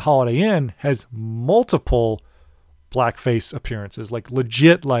 The movie Holiday Inn has multiple blackface appearances, like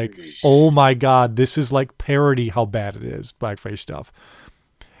legit, like, oh my God, this is like parody how bad it is, blackface stuff.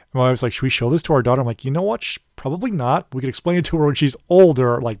 And I was like, should we show this to our daughter? I'm like, you know what? Probably not. We could explain it to her when she's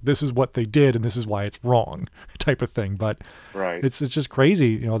older, like this is what they did and this is why it's wrong type of thing. But right. It's just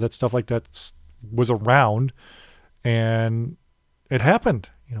crazy, that stuff like that was around and it happened.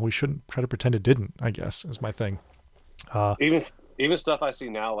 We shouldn't try to pretend it didn't, I guess, is my thing. Even stuff I see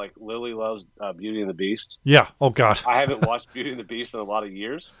now, like Lily loves Beauty and the Beast. Yeah. Oh God. I haven't watched Beauty and the Beast in a lot of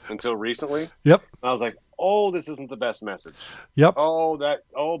years until recently. Yep. And I was like, oh, this isn't the best message. Yep.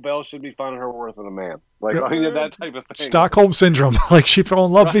 Oh, Belle should be finding her worth in a man. Like, that type of thing. Stockholm syndrome. Like she fell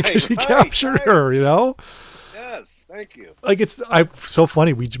in love because he captured her. Yes. Thank you. Like so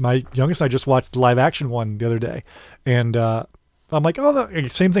funny. My youngest and I just watched the live action one the other day, and I'm like,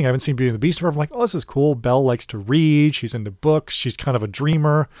 same thing. I haven't seen Beauty and the Beast before. I'm like, oh, this is cool. Belle likes to read. She's into books. She's kind of a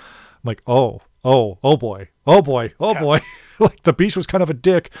dreamer. I'm like, oh boy. Like the Beast was kind of a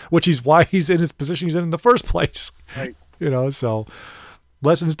dick, which is why he's in his position he's in the first place. Right. So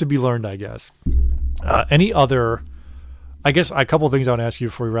lessons to be learned, I guess. Any other, I guess a couple of things I want to ask you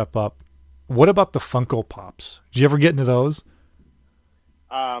before we wrap up. What about the Funko Pops? Did you ever get into those?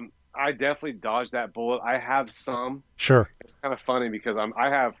 I definitely dodged that bullet. I have some. Sure. It's kind of funny because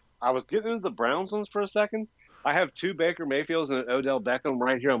I was getting into the Browns ones for a second. I have 2 Baker Mayfields and an Odell Beckham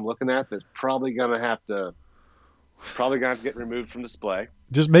right here I'm looking at that's probably gonna have to get removed from display.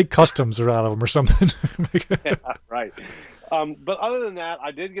 Just make customs out of them or something. Yeah, right. But other than that,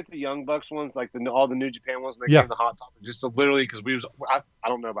 I did get the Young Bucks ones, like all the New Japan ones. They came in the Hot Topic just literally because I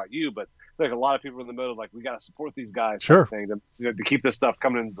don't know about you, but like a lot of people in the middle, like we got to support these guys. Sure. Thing to keep this stuff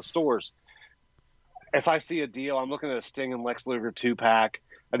coming into the stores. If I see a deal, I'm looking at a Sting and Lex Luger 2-pack.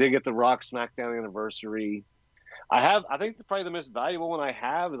 I did get the Rock SmackDown Anniversary. I think probably the most valuable one I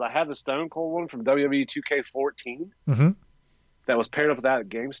have is the Stone Cold one from WWE 2K14. Mm-hmm. That was paired up with that at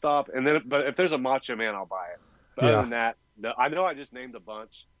GameStop. But if there's a Macho Man, I'll buy it. But other than that, no, I know I just named a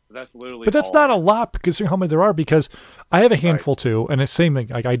bunch. That's literally. But that's not a lot because how many there are. Because I have a handful too, and it's same thing.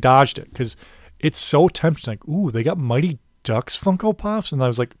 Like I dodged it because it's so tempting. Like, ooh, they got Mighty Ducks Funko Pops, and I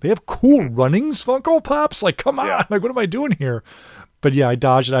was like, they have Cool Runnings Funko Pops. Like, come on, like what am I doing here? But yeah, I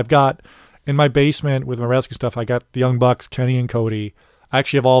dodged it. I've got in my basement with my wrestling stuff. I got the Young Bucks, Kenny and Cody. I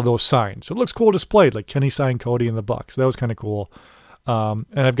actually have all of those signed, so it looks cool displayed. Like Kenny signed Cody and the Bucks. So that was kind of cool. And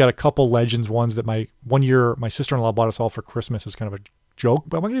I've got a couple Legends ones that one year my sister-in-law bought us all for Christmas as kind of a joke,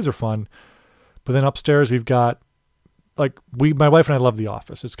 but I'm like, these are fun. But then upstairs we've got my wife and I love The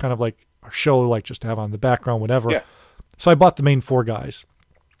Office. It's kind of like our show, like just to have on the background, whatever. Yeah. So I bought the main 4 guys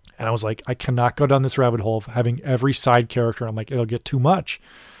and I was like, I cannot go down this rabbit hole of having every side character. I'm like, it'll get too much.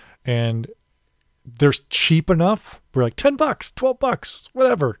 And they're cheap enough. We're like $10, $12,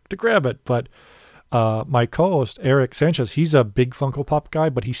 whatever to grab it. But my co-host, Eric Sanchez, he's a big Funko Pop guy,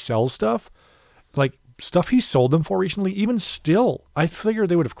 but he sells stuff. Like stuff he sold them for recently, even still, I figured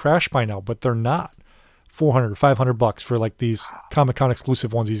they would have crashed by now, but they're not. $400, $500 for like these Comic-Con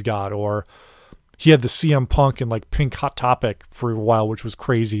exclusive ones he's got. Or he had the CM Punk and like pink Hot Topic for a while, which was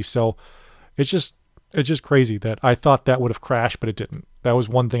crazy. So it's just crazy that I thought that would have crashed, but it didn't. That was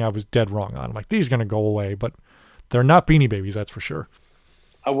one thing I was dead wrong on. I'm like, these are going to go away, but they're not Beanie Babies, that's for sure.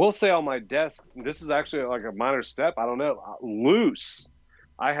 I will say on my desk, this is actually like a minor step. I don't know. Loose.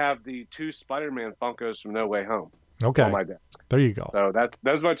 I have the 2 Spider-Man Funkos from No Way Home. Okay. On my desk. There you go. So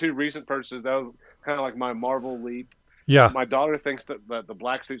those are my 2 recent purchases. That was kind of like my Marvel leap. Yeah. My daughter thinks that the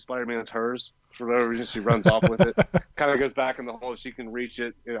black suit Spider-Man is hers. For whatever reason, she runs off with it. Kind of goes back in the hole. She can reach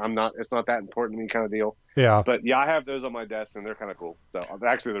it. It's not that important to me kind of deal. Yeah. But yeah, I have those on my desk and they're kind of cool. So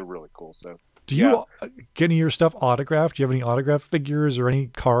actually they're really cool. So do you get any of your stuff autographed? Do you have any autographed figures or any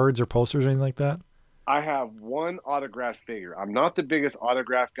cards or posters or anything like that? I have 1 autographed figure. I'm not the biggest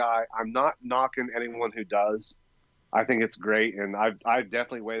autograph guy. I'm not knocking anyone who does. I think it's great, and I've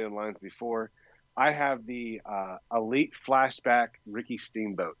definitely waited in lines before. I have the Elite Flashback Ricky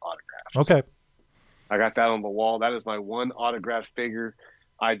Steamboat autograph. Okay. I got that on the wall. That is my 1 autographed figure.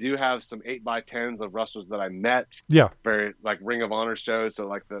 I do have some 8x10s of wrestlers that I met. Yeah. Very like Ring of Honor shows. So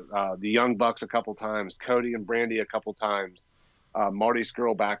like the Young Bucks a couple times, Cody and Brandy a couple times, Marty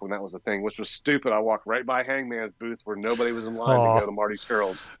Skrull back when that was a thing, which was stupid. I walked right by Hangman's booth where nobody was in line to go to Marty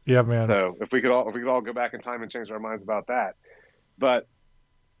Skrull's. Yeah, man. So if we could all go back in time and change our minds about that, but.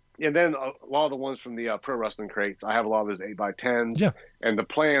 And then a lot of the ones from the pro wrestling crates, I have a lot of those 8x10s. Yeah. And the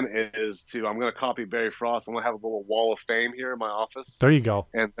plan is I'm going to copy Barry Frost. I'm going to have a little wall of fame here in my office. There you go.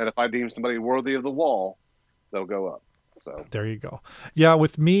 And if I deem somebody worthy of the wall, they'll go up. So there you go. Yeah.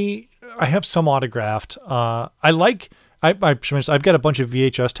 With me, I have some autographed. I I've got a bunch of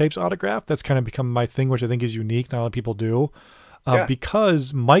VHS tapes autographed. That's kind of become my thing, which I think is unique. Not a lot of people do.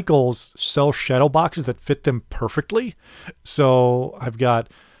 Because Michaels sells shadow boxes that fit them perfectly. So I've got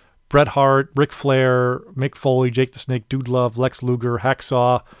Bret Hart, Ric Flair, Mick Foley, Jake the Snake, Dude Love, Lex Luger,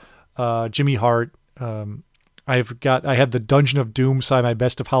 Hacksaw, Jimmy Hart. I had the Dungeon of Doom sign my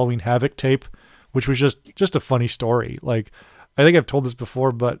Best of Halloween Havoc tape, which was just a funny story. Like, I think I've told this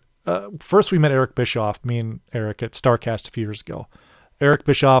before, but first we met Eric Bischoff, me and Eric, at StarCast a few years ago. Eric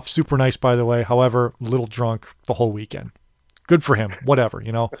Bischoff, super nice, by the way. However, a little drunk the whole weekend. Good for him. Whatever,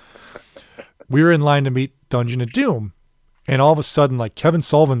 We were in line to meet Dungeon of Doom. And all of a sudden, like, Kevin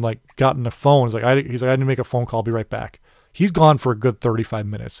Sullivan, like, got on the phone. He's like, I need to make a phone call. I'll be right back. He's gone for a good 35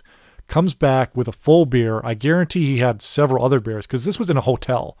 minutes. Comes back with a full beer. I guarantee he had several other beers because this was in a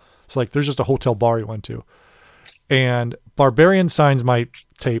hotel. So, like, there's just a hotel bar he went to. And Barbarian signs my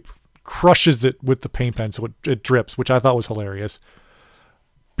tape, crushes it with the paint pen so it drips, which I thought was hilarious.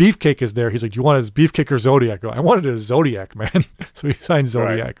 Beefcake is there. He's like, do you want his Beefcake or Zodiac? I go, I wanted a Zodiac, man. So he signed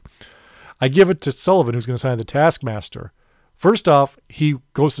Zodiac. Right. I give it to Sullivan, who's going to sign the Taskmaster. First off, he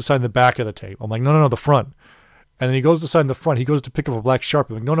goes to sign the back of the tape. I'm like, no, the front. And then he goes to sign the front. He goes to pick up a black Sharpie.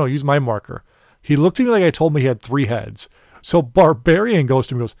 I'm like, no, use my marker. He looked at me like I told him he had 3 heads. So Barbarian goes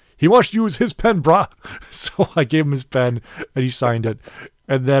to him and goes, he wants to use his pen, brah. So I gave him his pen and he signed it.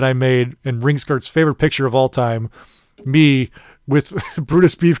 And then I made, in Ringskirt's favorite picture of all time, me with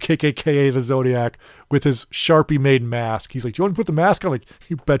Brutus Beefcake, a.k.a. the Zodiac, with his Sharpie-made mask. He's like, do you want to put the mask on? I'm like,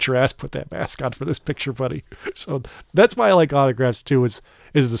 you bet your ass put that mask on for this picture, buddy. So that's why I like autographs, too, is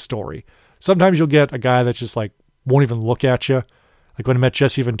the story. Sometimes you'll get a guy that just, like, won't even look at you. Like when I met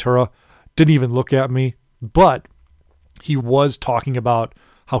Jesse Ventura, didn't even look at me. But he was talking about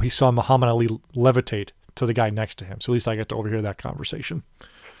how he saw Muhammad Ali levitate to the guy next to him. So at least I get to overhear that conversation.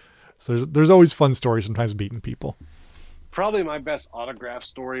 So there's always fun stories sometimes meeting people. Probably my best autograph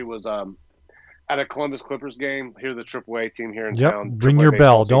story was at a Columbus Clippers game. Here's the AAA team here in town. Ring your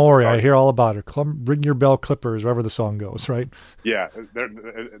bell. Don't worry. I hear all about it. Ring your bell Clippers, wherever the song goes, right? Yeah.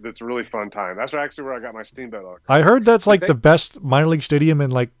 It's a really fun time. That's actually where I got my Steamboat autograph. I heard that's like the best minor league stadium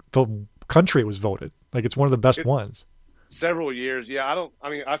in like the country. It was voted. Like it's one of the best ones. Several years. Yeah.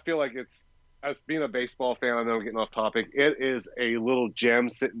 I feel like it's, as being a baseball fan, I know I'm getting off topic. It is a little gem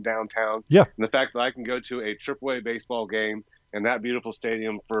sitting downtown. Yeah. And the fact that I can go to a AAA baseball game in that beautiful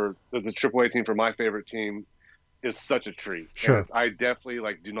stadium for the AAA team for my favorite team is such a treat. Sure. And I definitely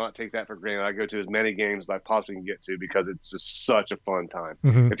do not take that for granted. I go to as many games as I possibly can get to because it's just such a fun time.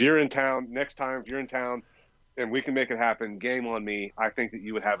 Mm-hmm. If you're in town, next time, if you're in town and we can make it happen, game on me, I think that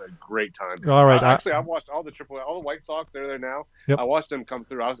you would have a great time. All right. Actually, I've watched all the AAA, all the White Sox, they're there now. Yep. I watched them come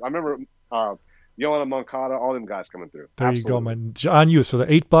through. I remember Yoana Moncada, all them guys coming through. There Absolutely. you go, man. On you. So the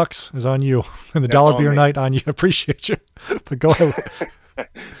 $8 is on you, and the dollar beer night on you. Appreciate you. But go ahead.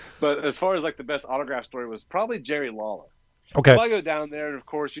 But as far as like the best autograph story was probably Jerry Lawler. Okay. So I go down there, and of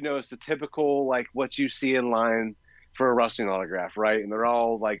course, it's the typical like what you see in line for a wrestling autograph, right? And they're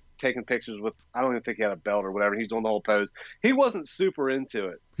all like taking pictures with, I don't even think he had a belt or whatever. He's doing the whole pose. He wasn't super into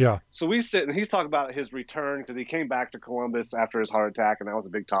it. Yeah. So we sit and he's talking about his return because he came back to Columbus after his heart attack, and that was a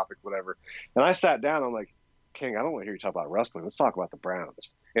big topic, whatever. And I sat down. I'm like, King, I don't want to hear you talk about wrestling. Let's talk about the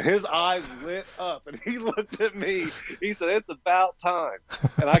Browns. And his eyes lit up, and he looked at me. He said, it's about time.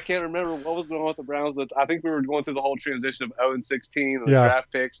 And I can't remember what was going on with the Browns. I think we were going through the whole transition of 0-16 and the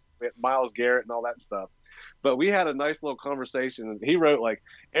draft picks, Myles Garrett and all that stuff. But we had a nice little conversation, and he wrote like,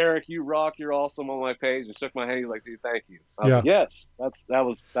 "Eric, you rock, you're awesome" on my page, and shook my hand. He's like, "Dude, thank you." I was like, yes,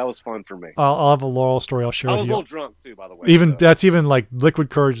 that was fun for me. I'll have a Laurel story I'll share with you. I was a little drunk too, by the way. That's even like liquid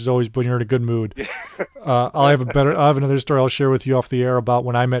courage is always when you're in a good mood. I'll have another story I'll share with you off the air about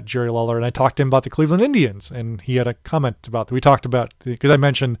when I met Jerry Lawler, and I talked to him about the Cleveland Indians, and he had a comment about that. We talked about, because I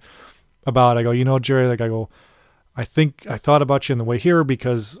mentioned about, I go, Jerry, like I go, I think I thought about you on the way here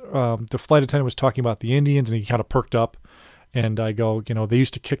because the flight attendant was talking about the Indians, and he kind of perked up. And I go, they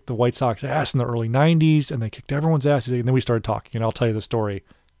used to kick the White Sox ass in the early 90s, and they kicked everyone's ass. And then we started talking, and I'll tell you the story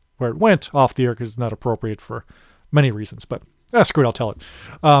where it went off the air because it's not appropriate for many reasons. But screw it, I'll tell it.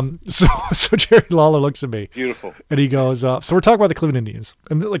 So Jerry Lawler looks at me. Beautiful. And he goes, so we're talking about the Cleveland Indians.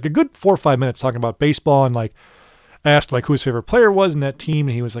 And like a good 4 or 5 minutes talking about baseball, and like asked like who his favorite player was in that team,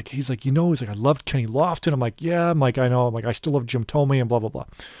 and he's like, I loved Kenny Lofton. I'm like, yeah, I know. I'm like, I still love Jim Thome and blah, blah, blah.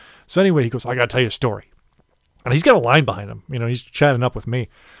 So anyway, he goes, I got to tell you a story. And he's got a line behind him. He's chatting up with me.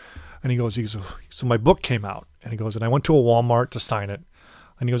 And he goes, so my book came out. And he goes, and I went to a Walmart to sign it.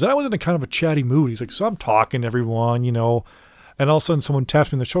 And he goes, and I was in a kind of a chatty mood. He's like, so I'm talking to everyone, and all of a sudden someone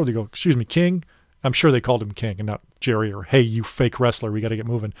taps me on the shoulder. They go, excuse me, King? I'm sure they called him King and not Jerry or, hey, you fake wrestler, we got to get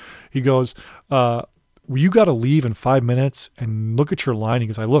moving. He goes, well, you got to leave in 5 minutes and look at your line. He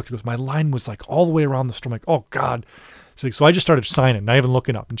goes, I looked. He goes, my line was like all the way around the store. I'm like, oh God. So I just started signing, not even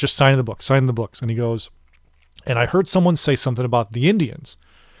looking up, and just signing the books. And he goes, and I heard someone say something about the Indians.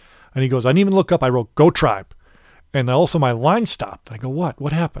 And he goes, I didn't even look up. I wrote, Go Tribe. And also my line stopped. I go, what?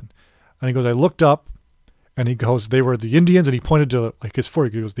 What happened? And he goes, I looked up, and he goes, they were the Indians. And he pointed to like his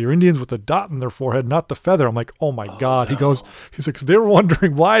forehead. He goes, they're Indians with a dot in their forehead, not the feather. I'm like, oh my God. No. He's like, they were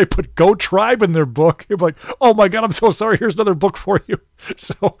wondering why I put Go Tribe in their book. I'm like, oh my God, I'm so sorry. Here's another book for you.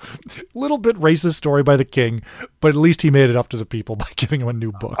 So a little bit racist story by the king, but at least he made it up to the people by giving him a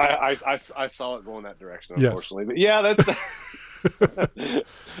new book. I saw it going that direction, unfortunately. Yes. But yeah, that's...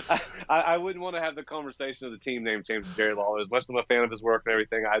 I wouldn't want to have the conversation of the team name change to Jerry Lawler. As much as I'm a fan of his work and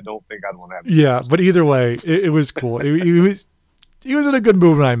everything, I don't think I'd want to have. Yeah, but either way, it was cool. He was in a good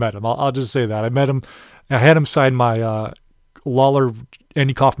mood when I met him. I'll just say that. I met him. I had him sign my Lawler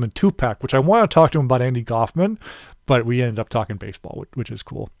Andy Kaufman 2-pack, which I want to talk to him about Andy Kaufman, but we ended up talking baseball, which is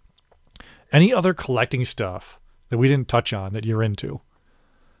cool. Any other collecting stuff that we didn't touch on that you're into?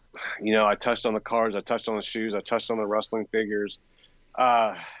 You know, I touched on the cards, I touched on the shoes, I touched on the wrestling figures.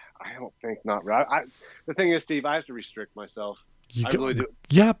 I don't think not. The thing is, Steve, I have to restrict myself. I really do.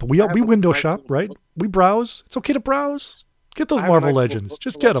 Yeah, but we window shop, right? We browse. It's okay to browse. Get those Marvel Legends.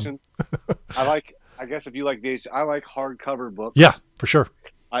 Just get them. I guess if you like VH, I like hardcover books. Yeah, for sure.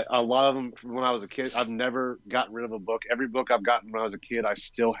 A lot of them from when I was a kid. I've never gotten rid of a book. Every book I've gotten when I was a kid, I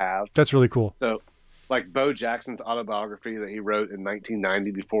still have. That's really cool. So, like Bo Jackson's autobiography that he wrote in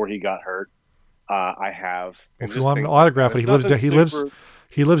 1990 before he got hurt, I have. If you want him to autograph it,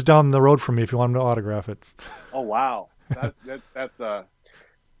 he lives down the road from me. If you want him to autograph it. Oh wow, that's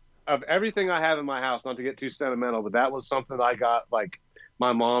of everything I have in my house. Not to get too sentimental, but that was something I got. Like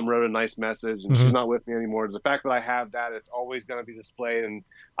my mom wrote a nice message, and she's not with me anymore. The fact that I have that, it's always going to be displayed. And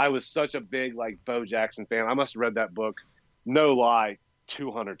I was such a big like Bo Jackson fan. I must have read that book, no lie,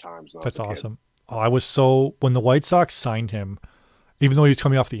 200 times. That's awesome. Oh, I was when the White Sox signed him, even though he was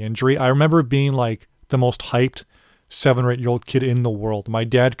coming off the injury, I remember being like the most hyped 7 or 8 year old kid in the world. My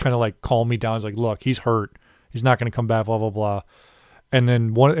dad kind of like calmed me down. He's like, look, he's hurt. He's not going to come back, blah, blah, blah. And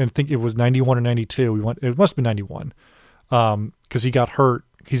then I think it was 91 or 92. It must have been 91. Cause he got hurt.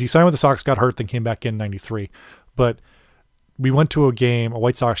 He signed with the Sox, got hurt, then came back in 93. But we went to a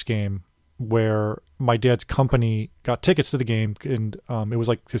White Sox game, where my dad's company got tickets to the game, and it was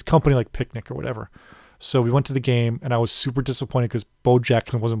like his company like picnic or whatever. So we went to the game, and I was super disappointed because Bo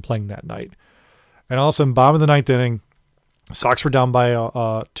Jackson wasn't playing that night. And all of a sudden, bottom of the 9th inning, Sox were down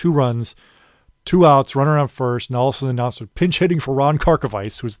by 2 runs, 2 outs, runner on first, and all of a sudden the announcer pinch hitting for Ron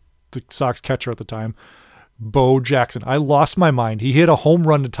Karkovice, who's the Sox catcher at the time. Bo Jackson. I lost my mind. He hit a home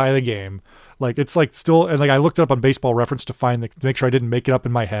run to tie the game. Like, it's like still, and like I looked it up on Baseball Reference to make sure I didn't make it up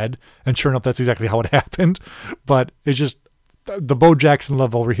in my head. And sure enough, that's exactly how it happened. But it's just, the Bo Jackson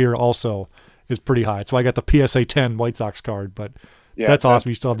level over here also is pretty high. So I got the PSA 10 White Sox card, but yeah, that's awesome.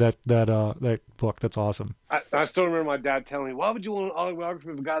 You still have that book. That's awesome. I still remember my dad telling me, why would you want an autograph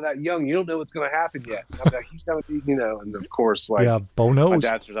of a guy that young? You don't know what's going to happen yet. I'm like, he's going to be, and of course, like, yeah, Bo knows. My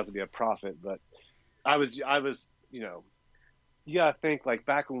dad turned out to be a prophet, but I was, you gotta think like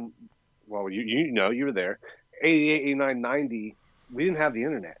back when, well, you were there, 88, 89, 90, we didn't have the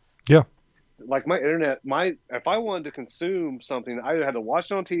internet. Yeah. Like my internet, if I wanted to consume something, I either had to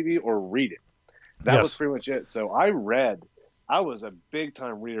watch it on TV or read it. That was pretty much it. So I was a big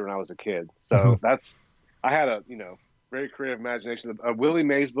time reader when I was a kid. So I had a, very creative imagination. A Willie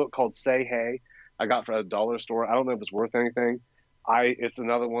Mays book called Say Hey, I got from a dollar store. I don't know if it's worth anything. It's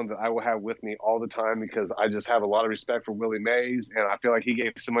another one that I will have with me all the time because I just have a lot of respect for Willie Mays, and I feel like he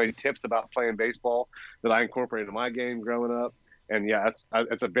gave so many tips about playing baseball that I incorporated in my game growing up. And yeah, it's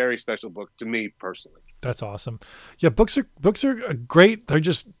a very special book to me personally. That's awesome. Yeah, books are great.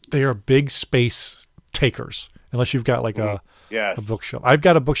 They are big space takers unless you've got like a bookshelf. I've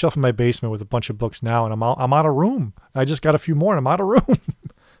got a bookshelf in my basement with a bunch of books now, and I'm out of room. I just got a few more, and I'm out of room.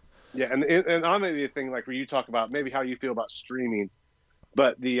 Yeah, and I maybe a thing like where you talk about maybe how you feel about streaming,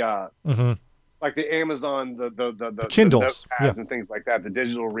 but the like the Amazon, the Kindles, the notepads and things like that, the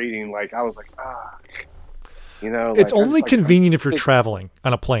digital reading. Like I was like, it's only convenient if you're traveling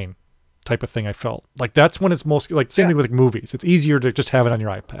on a plane, type of thing. I felt like that's when it's most like same thing with like movies. It's easier to just have it on your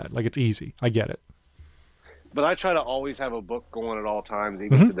iPad. Like it's easy. I get it. But I try to always have a book going at all times,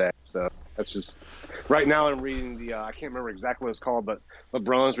 even today. So that's just right now. I'm reading I can't remember exactly what it's called, but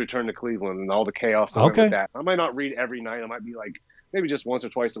LeBron's Return to Cleveland and all the chaos that went with that. I might not read every night. I might be like maybe just once or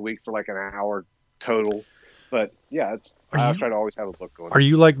twice a week for like an hour total. But yeah, I try to always have a book going. Are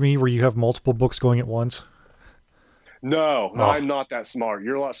you like me, where you have multiple books going at once? No, Oh. I'm not that smart.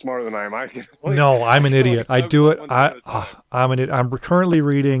 You're a lot smarter than I am. No, I'm an idiot. I do it. I'm I'm an idiot. I'm currently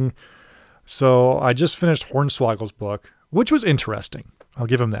reading. So I just finished Hornswoggle's book, which was interesting. I'll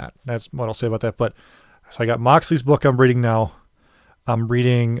give him that. That's what I'll say about that. But so I got Moxley's book I'm reading now. I'm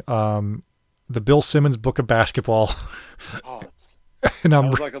reading the Bill Simmons book of basketball. Oh, and that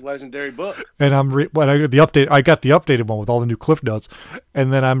was like a legendary book. And when I got the update, I got the updated one with all the new cliff notes.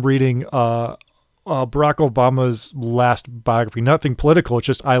 And then I'm reading Barack Obama's last biography. Nothing political. It's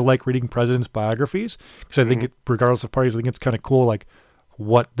just I like reading presidents' biographies because I think, regardless of parties, I think it's kind of cool, like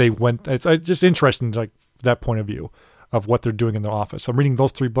what they went. It's just interesting, like that point of view of what they're doing in the office. So I'm reading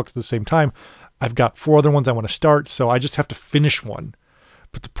those 3 books at the same time. I've got 4 other ones I want to start, so I just have to finish one.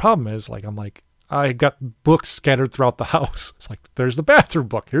 But the problem is, I got books scattered throughout the house. It's like, there's the bathroom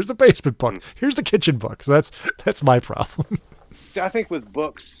book, here's the basement book, here's the kitchen book. So that's my problem. See, I think with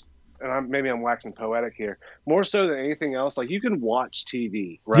books, and maybe I'm waxing poetic here, more so than anything else, like you can watch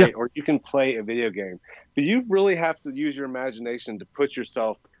TV, right? Yeah. Or you can play a video game, but you really have to use your imagination to put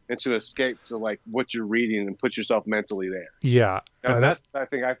yourself into escape to like what you're reading and put yourself mentally there. Yeah. And I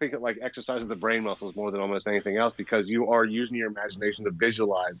think it like exercises the brain muscles more than almost anything else, because you are using your imagination to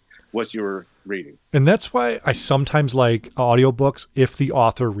visualize what you're reading. And that's why I sometimes like audiobooks if the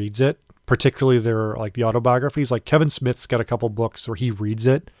author reads it, particularly their like the autobiographies. Like Kevin Smith's got a couple books where he reads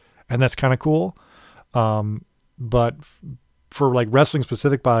it, and that's kind of cool. But for like wrestling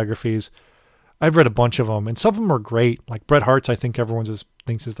specific biographies, I've read a bunch of them, and some of them are great. Like Bret Hart's, I think everyone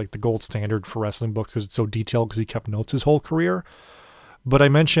thinks is like the gold standard for wrestling books because it's so detailed, because he kept notes his whole career. But I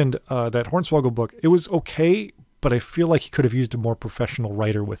mentioned that Hornswoggle book. It was okay, but I feel like he could have used a more professional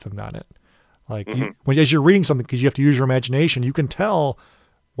writer with him on it. Like as you're reading something, because you have to use your imagination, you can tell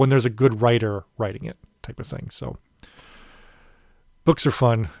when there's a good writer writing it, type of thing. So books are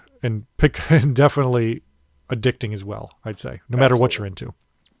fun and definitely addicting as well, I'd say, no matter what you're into.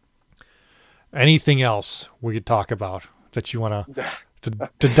 Anything else we could talk about that you want to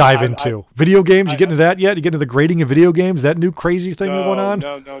dive into? Video games? You get into that yet? You get into the grading of video games? That new crazy thing that went on?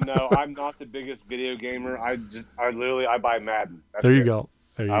 No. I'm not the biggest video gamer. I buy Madden. That's there you it. go.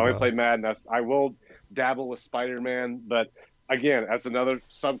 I only play Madden. I will dabble with Spider-Man, but again, that's another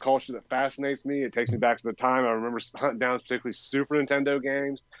subculture that fascinates me. It takes me back to the time I remember hunting down particularly Super Nintendo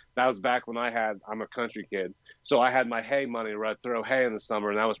games. That was back when I'm a country kid. So I had my hay money where I'd throw hay in the summer,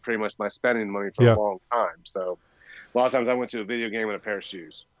 and that was pretty much my spending money for a long time. So a lot of times I went to a video game and a pair of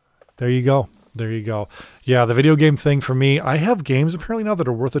shoes. There you go. Yeah, the video game thing for me, I have games apparently now that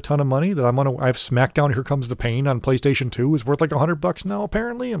are worth a ton of money that I have SmackDown Here Comes the Pain on PlayStation 2 is worth like $100 now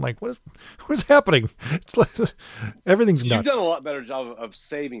apparently. I'm like, what is happening? It's like, everything's nuts. You've done a lot better job of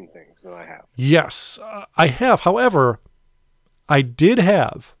saving things than I have. Yes, I have. However, I did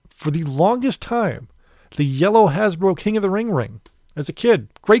have, for the longest time, the yellow Hasbro King of the Ring as a kid.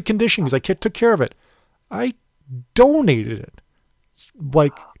 Great condition because I took care of it. I donated it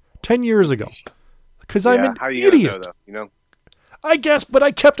like 10 years ago because I'm an idiot. I guess, but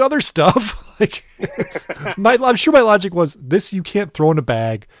I kept other stuff. Like, I'm sure my logic was, this you can't throw in a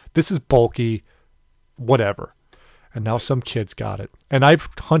bag. This is bulky, whatever. And now some kids got it. And I've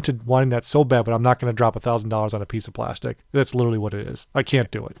hunted wanting that so bad, but I'm not going to drop $1,000 on a piece of plastic. That's literally what it is. I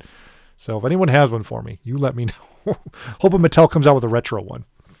can't do it. So if anyone has one for me, you let me know. Hoping Mattel comes out with a retro one.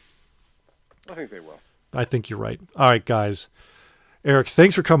 I think they will. I think you're right. All right, guys. Eric,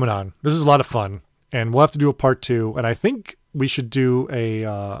 thanks for coming on. This is a lot of fun. And we'll have to do a part 2. And I think we should do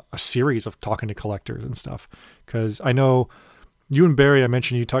a series of talking to collectors and stuff. Because I know you and Barry, I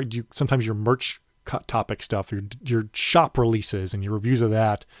mentioned sometimes your merch topic stuff, your shop releases and your reviews of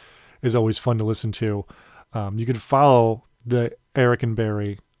that is always fun to listen to. You can follow the Eric and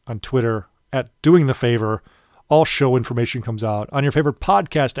Barry on Twitter at Doing the Favor. All show information comes out on your favorite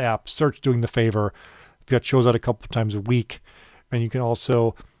podcast app. Search Doing the Favor. We've got shows out a couple times a week. And you can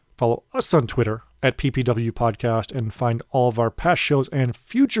also follow us on Twitter at PPW Podcast and find all of our past shows and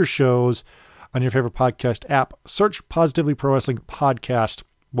future shows on your favorite podcast app. Search Positively Pro Wrestling Podcast.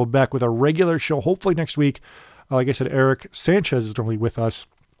 We'll be back with our regular show, hopefully next week. Like I said, Eric Sanchez is normally with us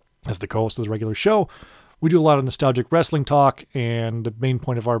as the co-host of the regular show. We do a lot of nostalgic wrestling talk, and the main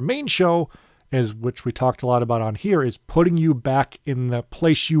point of our main show, which we talked a lot about on here, is putting you back in the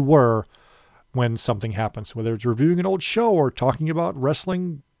place you were when something happens. Whether it's reviewing an old show or talking about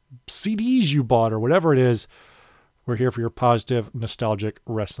wrestling CDs you bought or whatever it is, we're here for your positive, nostalgic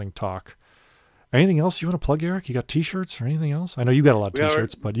wrestling talk. Anything else you want to plug, Eric? You got T-shirts or anything else? I know you got a lot of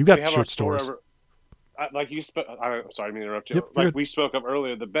T-shirts, but you got shirt stores. Like you spoke, I'm sorry to interrupt you. Yep, we spoke of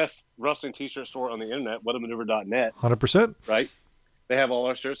earlier, the best wrestling T-shirt store on the internet, whatamaneuver.net. 100%. Right? They have all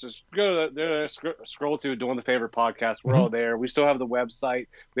our shirts. Just go there, scroll to Doing the Favor podcast. We're all there. We still have the website.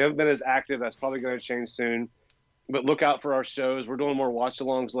 We haven't been as active. That's probably going to change soon. But look out for our shows. We're doing more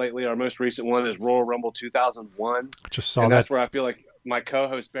watch-alongs lately. Our most recent one is Royal Rumble 2001. I just saw and that. That's where I feel like my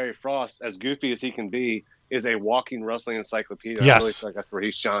co-host, Barry Frost, as goofy as he can be, is a walking wrestling encyclopedia. Yes. I really feel like that's where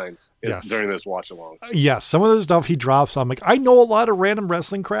he shines during those watch-alongs. Yes, some of the stuff he drops, I'm like, I know a lot of random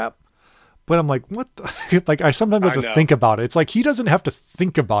wrestling crap, but I'm like, what the? Like, I sometimes have to think about it. It's like he doesn't have to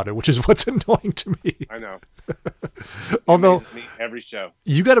think about it, which is what's annoying to me. I know. Although, me every show.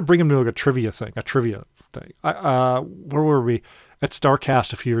 You got to bring him to like a trivia thing. Where were we? At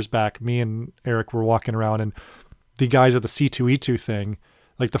StarCast a few years back, me and Eric were walking around, and the guys at the C2E2 thing,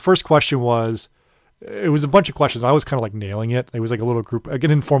 like the first question was, it was a bunch of questions. I was kind of like nailing it. It was like a little group, like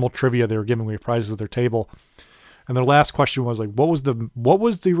an informal trivia. They were giving away prizes at their table. And their last question was like, what was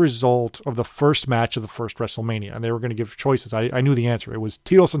the result of the first match of the first WrestleMania? And they were going to give choices. I knew the answer. It was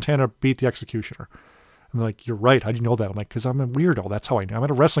Tito Santana beat the Executioner. And they're like, you're right. How'd you know that? I'm like, because I'm a weirdo. That's how I knew. I'm at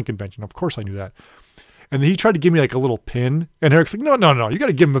a wrestling convention. Of course I knew that. And he tried to give me like a little pin. And Eric's like, no. You got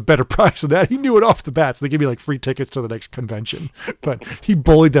to give him a better price than that. He knew it off the bat. So they gave me like free tickets to the next convention. But he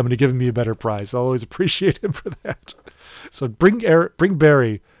bullied them into giving me a better price. I'll always appreciate him for that. So bring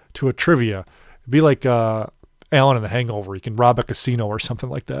Barry to a trivia. Be like Alan in The Hangover. He can rob a casino or something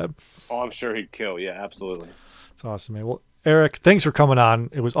like that. Oh, I'm sure he'd kill. Yeah, absolutely. It's awesome, man. Well, Eric, thanks for coming on.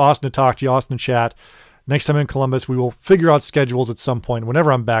 It was awesome to talk to you. Awesome to chat. Next time in Columbus, we will figure out schedules at some point.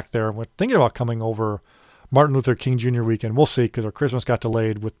 Whenever I'm back there, we're thinking about coming over Martin Luther King Jr. weekend. We'll see, because our Christmas got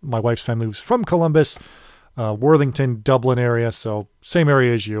delayed with my wife's family, who's from Columbus, Worthington, Dublin area. So same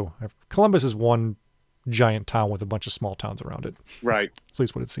area as you. Columbus is one giant town with a bunch of small towns around it. Right. At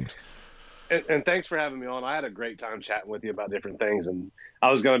least what it seems. And thanks for having me on. I had a great time chatting with you about different things. And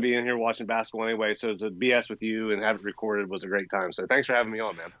I was going to be in here watching basketball anyway. So to BS with you and have it recorded was a great time. So thanks for having me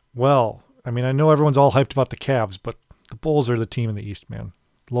on, man. Well, I mean, I know everyone's all hyped about the Cavs, but the Bulls are the team in the East, man.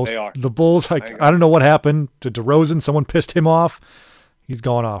 They are. The Bulls, I don't know what happened to DeRozan. Someone pissed him off. He's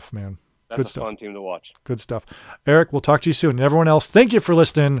gone off, man. That's Good a stuff. fun team to watch. Good stuff. Eric, we'll talk to you soon. And everyone else, thank you for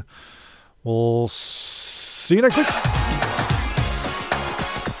listening. We'll see you next week.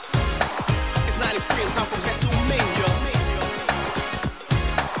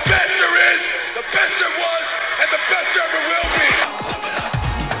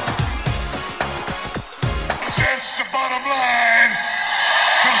 That's the bottom line.